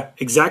 Yeah,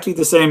 exactly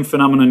the same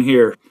phenomenon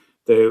here.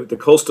 The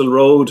coastal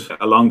road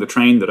along the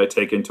train that I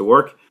take into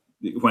work,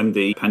 when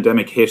the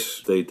pandemic hit,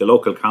 the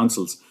local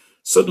councils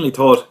suddenly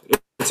thought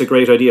it's a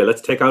great idea.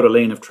 Let's take out a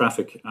lane of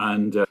traffic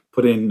and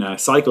put in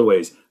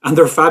cycleways. And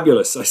they're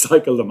fabulous. I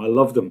cycle them. I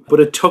love them. But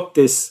it took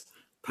this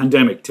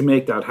pandemic to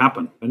make that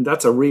happen. And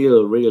that's a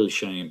real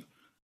shame.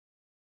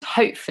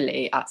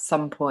 Hopefully, at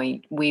some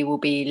point, we will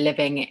be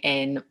living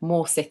in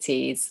more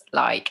cities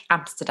like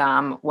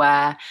Amsterdam,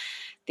 where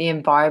the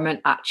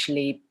environment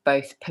actually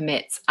both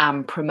permits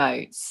and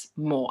promotes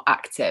more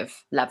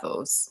active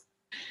levels.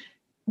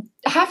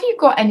 Have you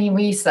got any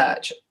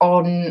research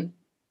on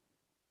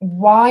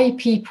why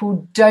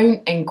people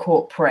don't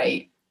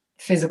incorporate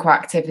physical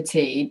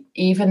activity,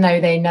 even though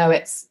they know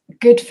it's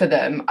good for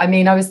them? I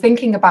mean, I was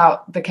thinking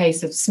about the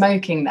case of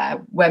smoking there,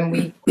 when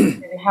we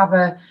have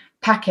a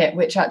packet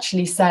which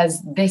actually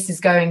says this is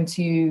going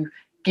to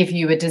give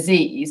you a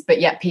disease, but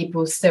yet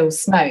people still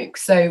smoke.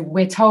 So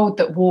we're told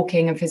that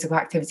walking and physical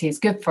activity is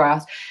good for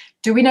us.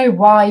 Do we know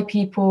why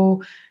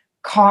people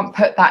can't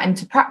put that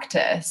into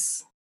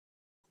practice?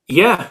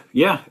 Yeah,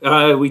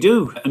 we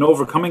do. And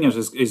overcoming it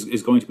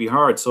is going to be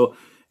hard. So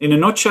in a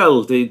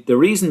nutshell, the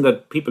reason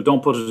that people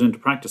don't put it into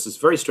practice is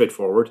very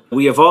straightforward.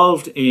 We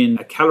evolved in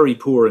a calorie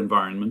poor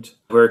environment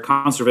where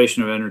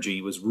conservation of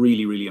energy was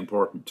really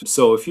important.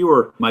 So if you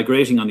were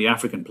migrating on the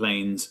African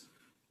plains,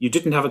 you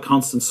didn't have a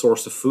constant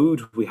source of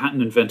food. We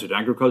hadn't invented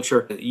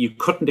agriculture. You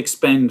couldn't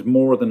expend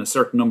more than a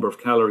certain number of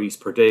calories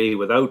per day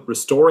without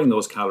restoring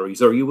those calories,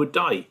 or you would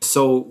die.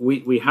 So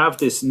we have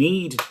this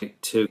need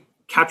to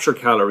capture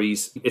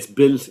calories. It's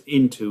built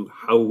into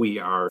how we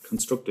are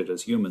constructed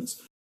as humans.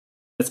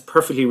 It's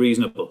perfectly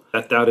reasonable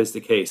that that is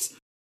the case.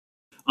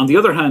 On the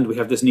other hand, we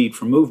have this need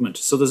for movement.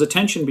 So there's a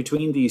tension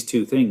between these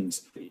two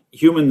things.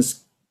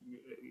 Humans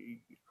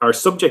are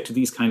subject to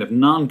these kind of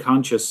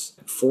non-conscious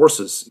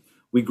forces.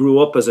 We grew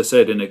up, as I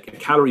said, in a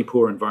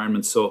calorie-poor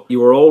environment, so you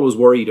were always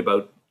worried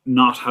about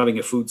not having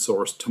a food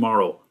source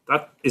tomorrow.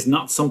 That is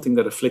not something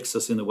that afflicts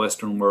us in the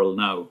Western world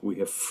now. We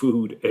have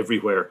food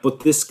everywhere. But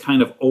this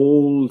kind of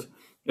old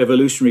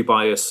evolutionary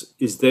bias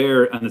is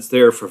there, and it's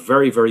there for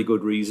very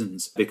good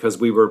reasons, because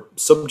we were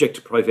subject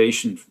to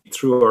privation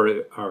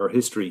through our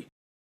history.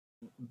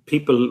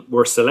 People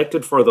were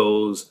selected for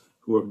those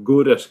who were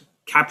good at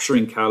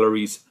capturing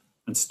calories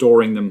and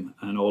storing them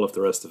and all of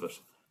the rest of it.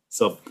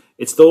 So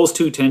it's those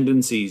two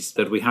tendencies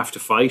that we have to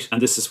fight,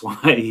 and this is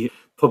why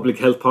public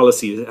health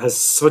policy has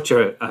such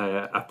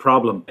a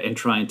problem in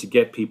trying to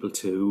get people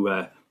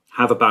to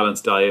have a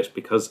balanced diet,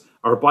 because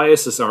our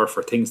biases are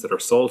for things that are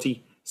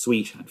salty,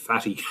 sweet and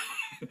fatty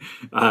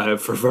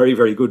for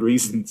very good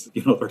reasons.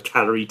 They're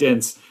calorie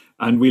dense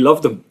and we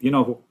love them.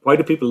 Why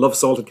do people love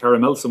salted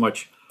caramel so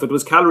much? If it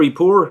was calorie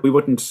poor, we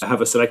wouldn't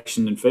have a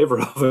selection in favor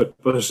of it,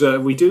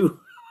 but we do.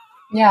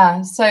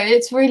 Yeah, so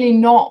it's really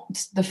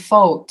not the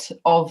fault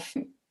of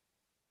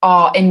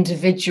our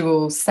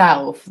individual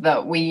self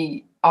that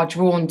we are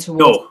drawn towards.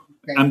 No,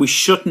 and we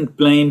shouldn't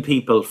blame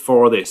people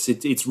for this.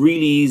 It's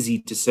really easy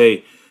to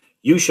say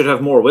you should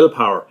have more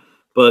willpower.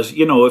 But,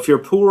 if you're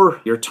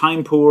poor, you're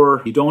time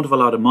poor, you don't have a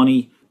lot of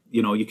money,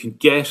 you can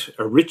get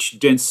a rich,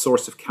 dense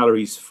source of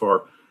calories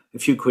for a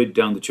few quid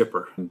down the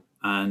chipper.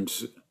 And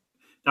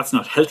that's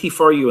not healthy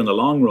for you in the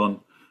long run.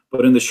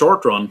 But in the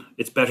short run,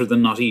 it's better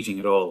than not eating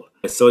at all.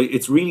 So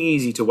it's really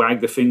easy to wag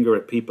the finger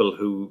at people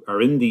who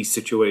are in these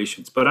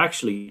situations. But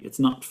actually, it's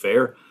not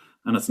fair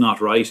and it's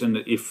not right. And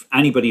if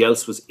anybody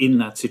else was in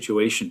that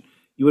situation,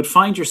 you would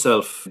find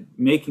yourself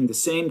making the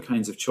same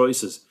kinds of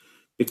choices,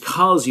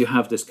 because you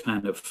have this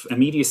kind of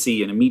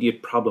immediacy and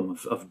immediate problem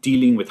of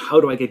dealing with how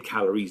do I get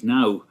calories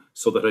now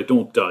so that I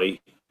don't die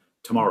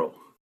tomorrow.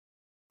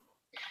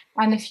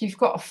 And if you've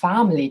got a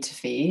family to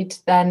feed,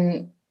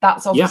 then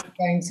that's Yeah, obviously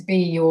going to be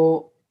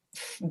your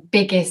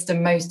biggest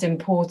and most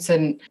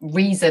important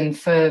reason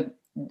for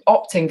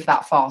opting for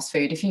that fast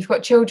food. If you've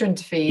got children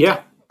to feed,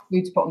 yeah.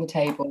 food to put on the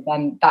table,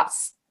 then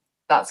that's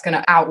going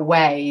to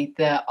outweigh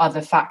the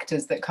other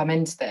factors that come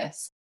into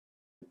this.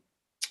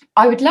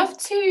 I would love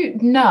to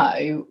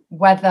know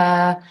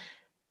whether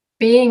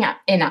being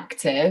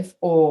inactive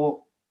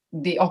or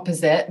the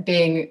opposite,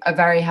 being a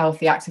very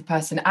healthy, active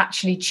person,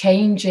 actually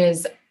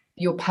changes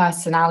your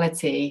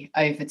personality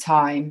over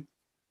time.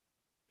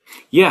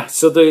 Yeah,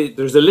 so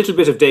there's a little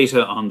bit of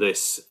data on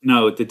this.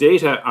 Now, the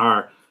data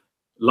are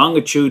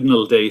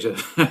longitudinal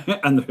data,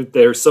 and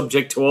they're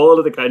subject to all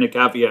of the kind of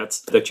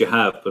caveats that you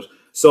have. But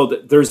so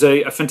there's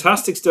a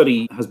fantastic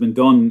study has been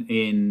done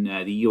in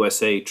the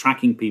USA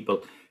tracking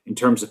people in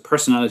terms of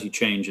personality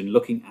change and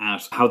looking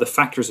at how the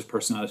factors of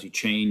personality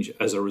change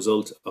as a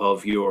result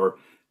of your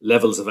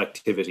levels of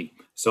activity.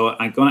 So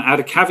I'm going to add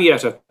a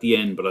caveat at the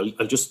end, but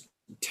I'll just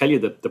tell you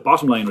that the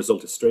bottom line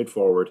result is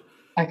straightforward.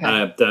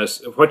 Okay.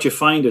 That what you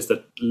find is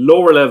that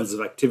lower levels of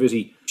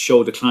activity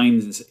show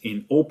declines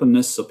in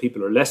openness, so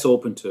people are less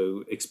open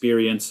to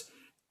experience,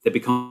 they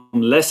become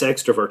less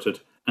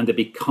extroverted, and they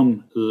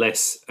become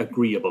less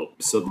agreeable.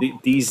 So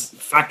these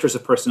factors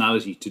of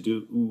personality to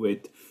do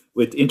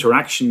with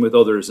interaction with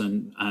others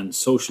and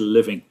social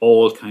living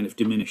all kind of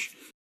diminish.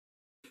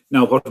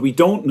 Now, what we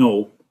don't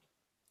know,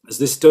 as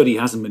this study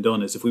hasn't been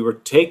done, is if we were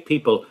to take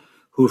people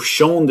who've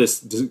shown this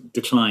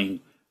decline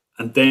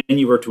and then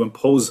you were to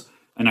impose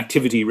an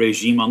activity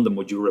regime on them,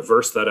 would you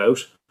reverse that out?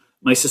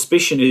 My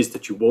suspicion is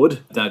that you would,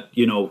 that,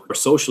 our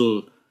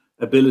social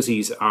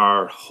abilities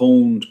are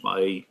honed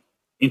by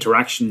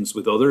interactions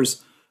with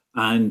others.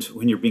 And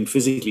when you're being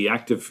physically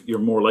active, you're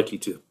more likely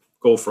to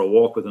go for a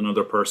walk with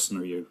another person,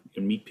 or you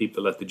meet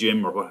people at the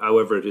gym, or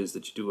however it is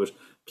that you do it,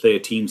 play a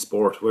team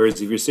sport.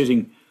 Whereas if you're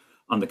sitting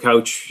on the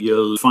couch,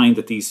 you'll find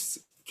that these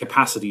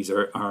capacities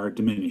are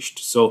diminished.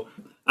 So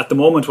at the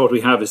moment, what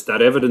we have is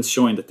that evidence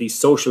showing that these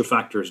social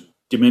factors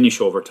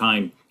diminish over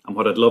time. And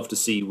what I'd love to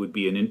see would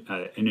be an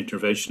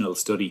interventional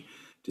study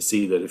to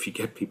see that if you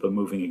get people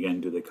moving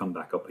again, do they come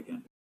back up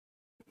again?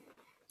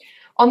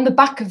 On the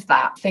back of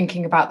that,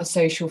 thinking about the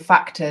social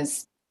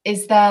factors,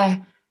 is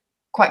there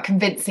quite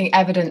convincing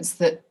evidence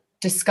that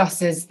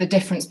discusses the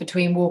difference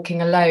between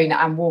walking alone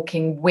and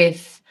walking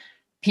with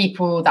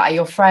people that are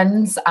your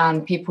friends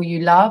and people you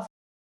love?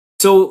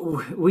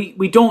 So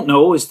we don't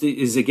know is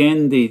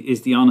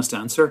the honest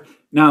answer.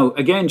 Now,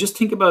 again, just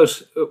think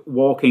about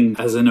walking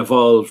as an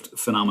evolved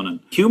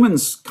phenomenon.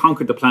 Humans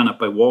conquered the planet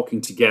by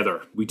walking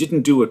together. We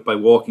didn't do it by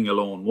walking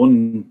alone.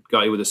 One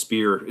guy with a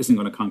spear isn't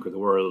going to conquer the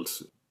world.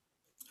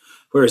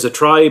 Whereas a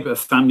tribe, a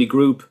family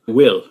group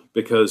will,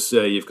 because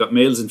you've got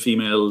males and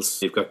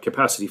females, you've got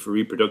capacity for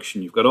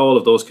reproduction, you've got all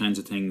of those kinds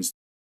of things.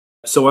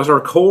 So at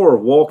our core,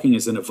 walking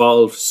is an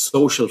evolved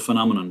social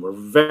phenomenon. We're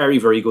very,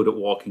 very good at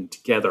walking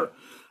together.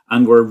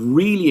 And we're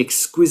really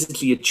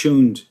exquisitely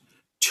attuned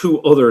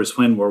to others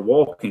when we're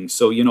walking.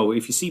 So,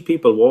 if you see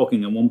people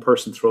walking and one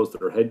person throws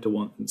their head to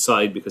one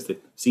side because they've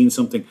seen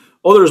something,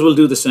 others will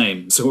do the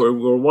same. So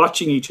we're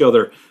watching each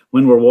other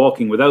when we're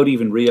walking without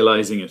even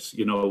realizing it.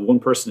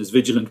 One person is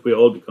vigilant, we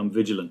all become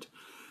vigilant.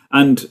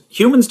 And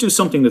humans do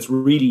something that's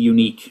really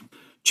unique.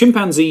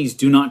 Chimpanzees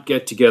do not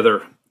get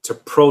together to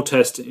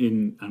protest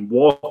and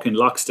walk in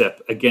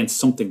lockstep against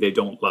something they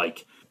don't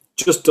like.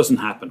 Just doesn't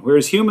happen.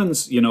 Whereas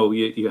humans,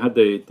 you had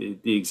the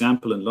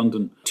example in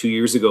London 2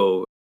 years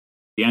ago,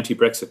 the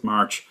anti-Brexit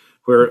march,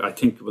 where I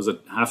think it was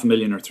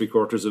 500,000 or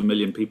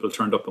 750,000 people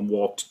turned up and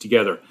walked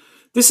together.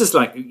 This is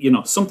like,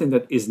 something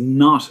that is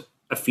not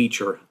a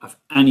feature of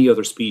any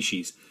other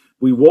species.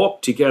 We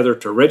walk together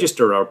to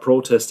register our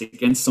protest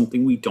against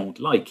something we don't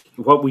like.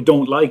 What we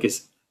don't like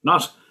is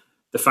not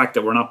the fact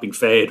that we're not being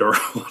fed or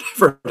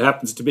whatever it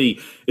happens to be.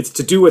 It's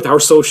to do with our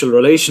social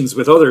relations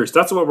with others.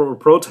 That's what we're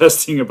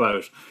protesting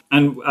about.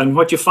 And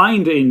what you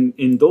find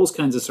in those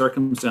kinds of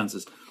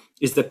circumstances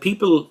is that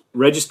people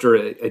register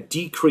a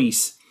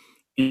decrease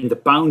in the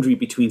boundary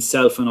between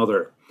self and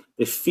other.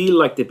 They feel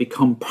like they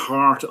become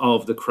part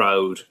of the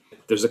crowd.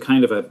 There's a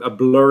kind of a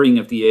blurring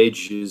of the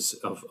edges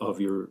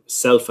of your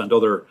self and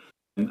other,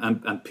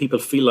 and people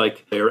feel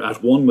like they're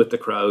at one with the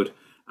crowd.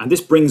 And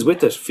this brings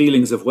with it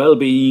feelings of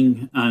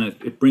well-being, and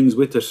it brings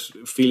with it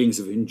feelings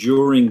of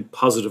enduring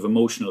positive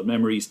emotional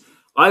memories.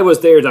 I was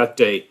there that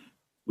day.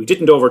 We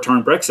didn't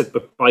overturn Brexit,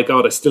 but by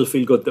God, I still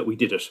feel good that we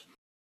did it.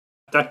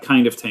 That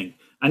kind of thing.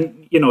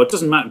 And, it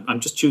doesn't matter.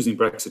 I'm just choosing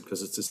Brexit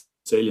because it's a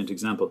salient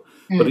example.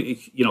 But,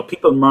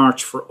 people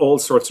march for all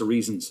sorts of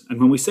reasons. And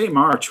when we say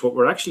march, what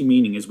we're actually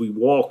meaning is we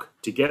walk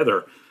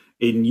together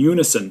in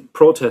unison,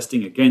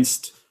 protesting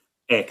against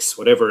X,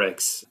 whatever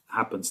X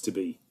happens to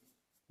be.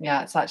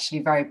 Yeah, it's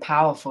actually very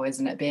powerful,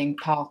 isn't it? Being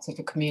part of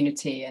a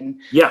community. And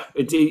yeah,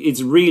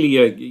 it's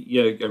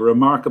really a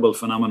remarkable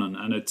phenomenon.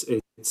 And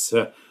it's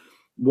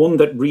one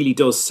that really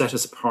does set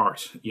us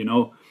apart,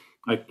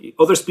 Like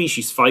other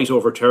species fight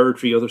over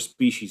territory, other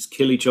species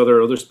kill each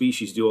other, other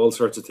species do all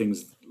sorts of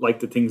things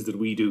like the things that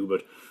we do.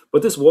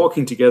 But this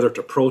walking together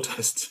to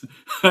protest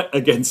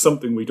against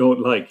something we don't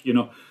like,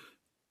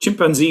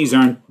 chimpanzees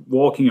aren't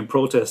walking in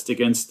protest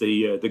against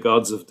the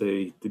gods of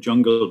the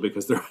jungle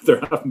because there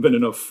haven't been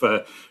enough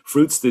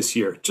fruits this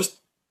year. It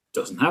just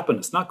doesn't happen.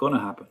 It's not going to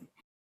happen.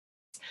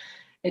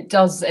 It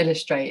does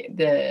illustrate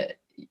the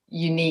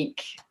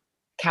unique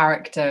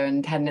character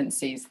and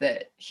tendencies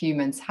that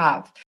humans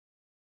have.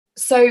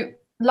 So,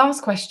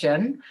 last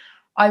question.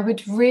 I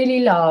would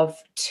really love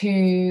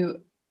to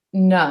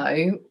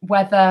know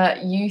whether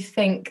you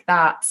think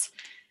that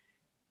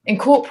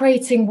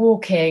incorporating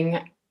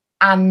walking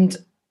and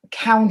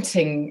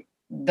counting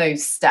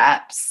those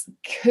steps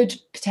could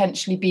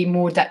potentially be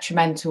more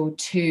detrimental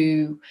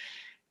to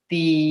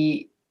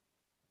the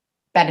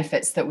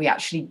benefits that we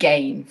actually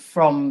gain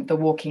from the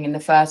walking in the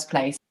first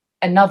place.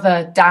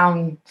 Another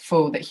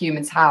downfall that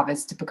humans have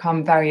is to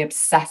become very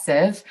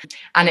obsessive.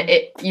 And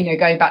it,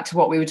 going back to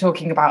what we were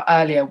talking about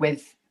earlier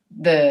with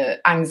the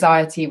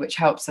anxiety, which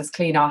helps us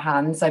clean our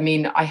hands. I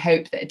mean, I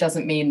hope that it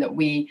doesn't mean that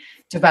we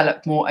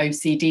develop more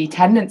OCD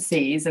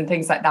tendencies and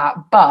things like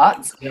that.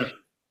 But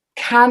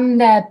can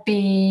there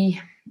be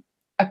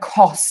a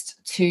cost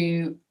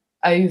to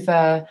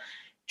over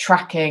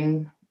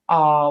tracking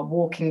our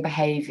walking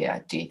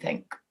behavior, do you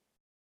think?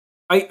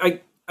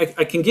 I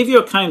can give you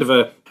a kind of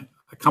a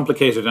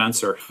complicated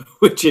answer,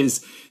 which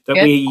is that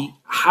we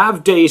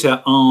have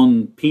data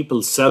on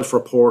people's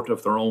self-report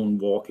of their own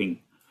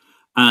walking.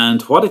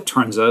 And what it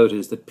turns out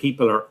is that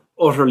people are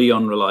utterly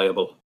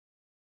unreliable.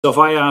 So if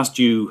I asked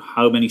you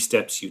how many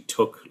steps you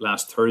took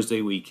last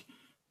Thursday week,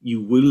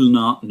 you will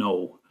not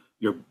know.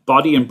 Your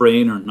body and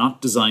brain are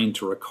not designed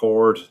to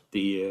record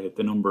the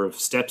number of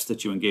steps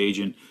that you engage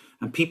in.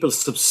 And people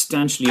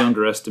substantially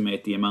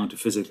underestimate the amount of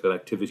physical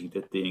activity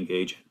that they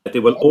engage in. They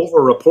will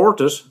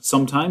over-report it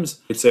sometimes.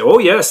 They'd say, oh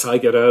yes, I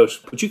get out.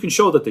 But you can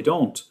show that they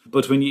don't.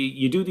 But when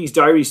you do these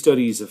diary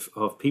studies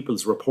of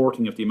people's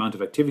reporting of the amount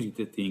of activity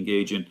that they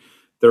engage in,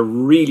 they're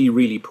really,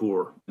 really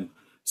poor.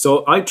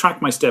 So I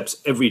track my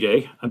steps every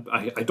day.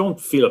 I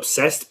don't feel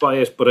obsessed by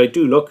it, but I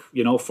do look,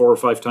 4 or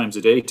 5 times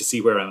a day to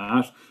see where I'm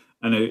at.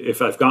 And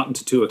if I've gotten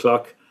to 2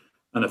 o'clock,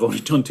 and I've only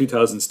done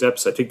 2,000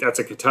 steps, I think that's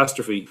a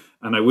catastrophe.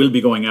 And I will be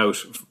going out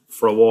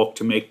for a walk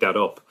to make that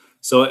up.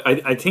 So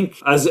I think,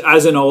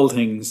 as in all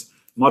things,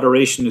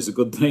 moderation is a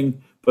good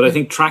thing. But I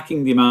think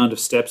tracking the amount of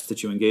steps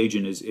that you engage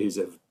in is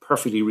a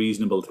perfectly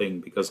reasonable thing,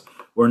 because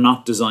we're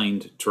not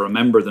designed to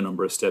remember the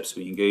number of steps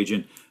we engage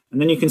in.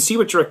 And then you can see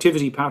what your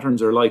activity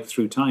patterns are like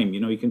through time.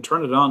 You can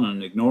turn it on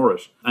and ignore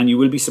it. And you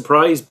will be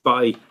surprised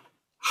by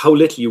how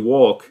little you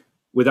walk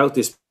without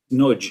this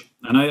nudge.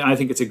 And I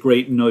think it's a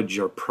great nudge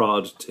or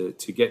prod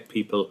to get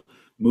people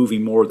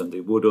moving more than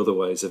they would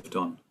otherwise have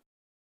done.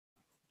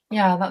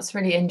 Yeah, that's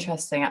really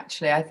interesting,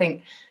 actually. I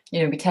think,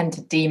 we tend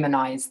to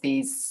demonize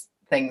these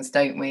things,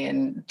 don't we?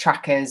 And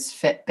trackers,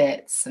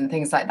 Fitbits and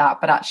things like that.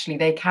 But actually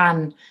they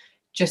can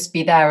just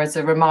be there as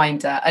a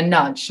reminder, a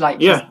nudge.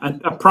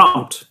 And a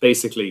prompt,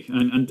 basically.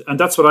 And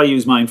that's what I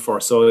use mine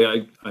for.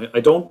 So I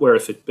don't wear a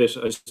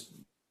Fitbit.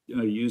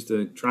 I use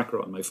the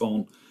tracker on my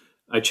phone.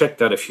 I check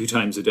that a few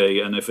times a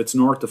day, and if it's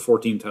north of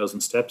 14,000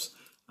 steps,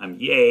 I'm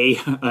yay,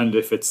 and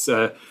if it's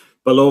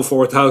below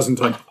 4,000,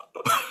 I'm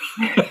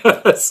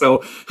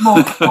so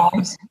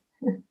mortified.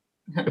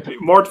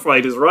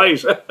 Mortified is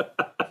right.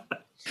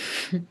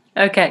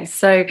 Okay,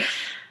 so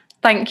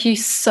thank you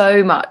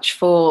so much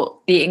for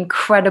the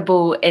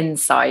incredible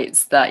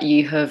insights that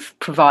you have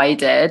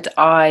provided.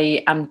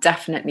 I am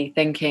definitely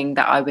thinking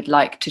that I would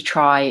like to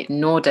try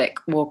Nordic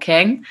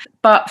walking.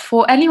 But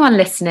for anyone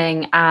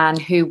listening and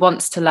who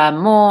wants to learn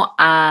more,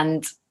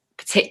 and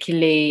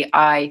particularly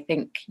I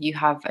think you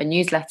have a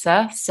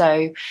newsletter,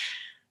 so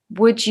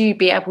would you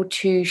be able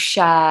to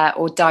share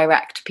or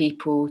direct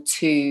people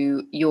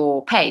to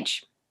your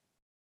page?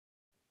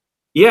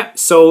 Yeah,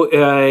 so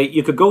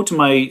you could go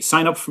to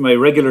sign up for my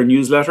regular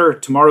newsletter.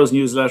 Tomorrow's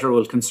newsletter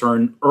will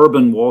concern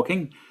urban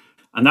walking,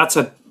 and that's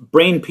at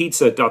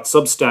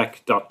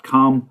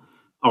brainpizza.substack.com,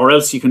 or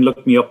else you can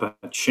look me up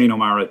at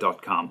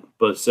shaneomara.com.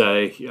 But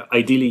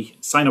ideally,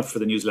 sign up for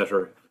the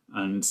newsletter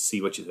and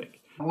see what you think.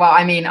 Well,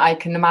 I mean, I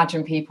can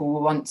imagine people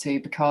will want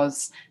to,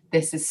 because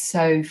this is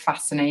so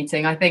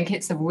fascinating. I think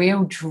it's a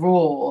real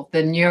draw,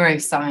 the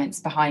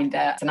neuroscience behind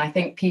it. And I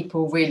think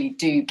people really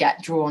do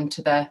get drawn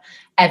to the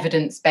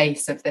evidence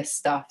base of this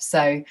stuff.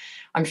 So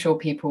I'm sure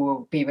people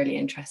will be really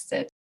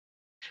interested.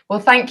 Well,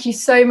 thank you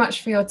so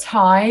much for your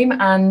time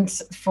and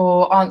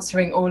for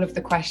answering all of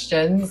the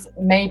questions.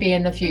 Maybe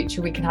in the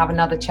future we can have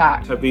another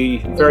chat. I'd be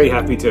very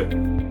happy to.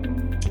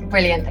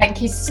 Brilliant.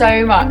 Thank you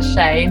so much,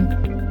 Shane.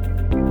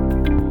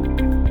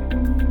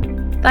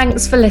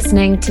 Thanks for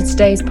listening to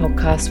today's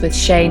podcast with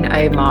Shane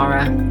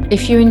O'Mara.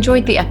 If you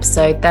enjoyed the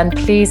episode, then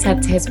please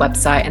head to his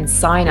website and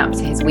sign up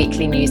to his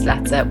weekly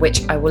newsletter,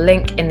 which I will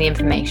link in the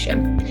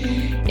information.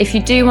 If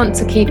you do want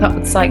to keep up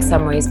with Psych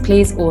Summaries,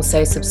 please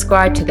also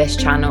subscribe to this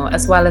channel,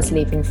 as well as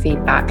leaving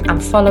feedback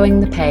and following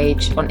the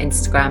page on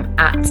Instagram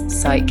at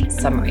Psych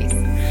Summaries.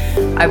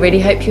 I really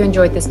hope you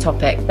enjoyed this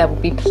topic. There will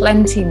be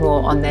plenty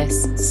more on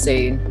this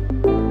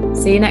soon.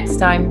 See you next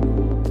time.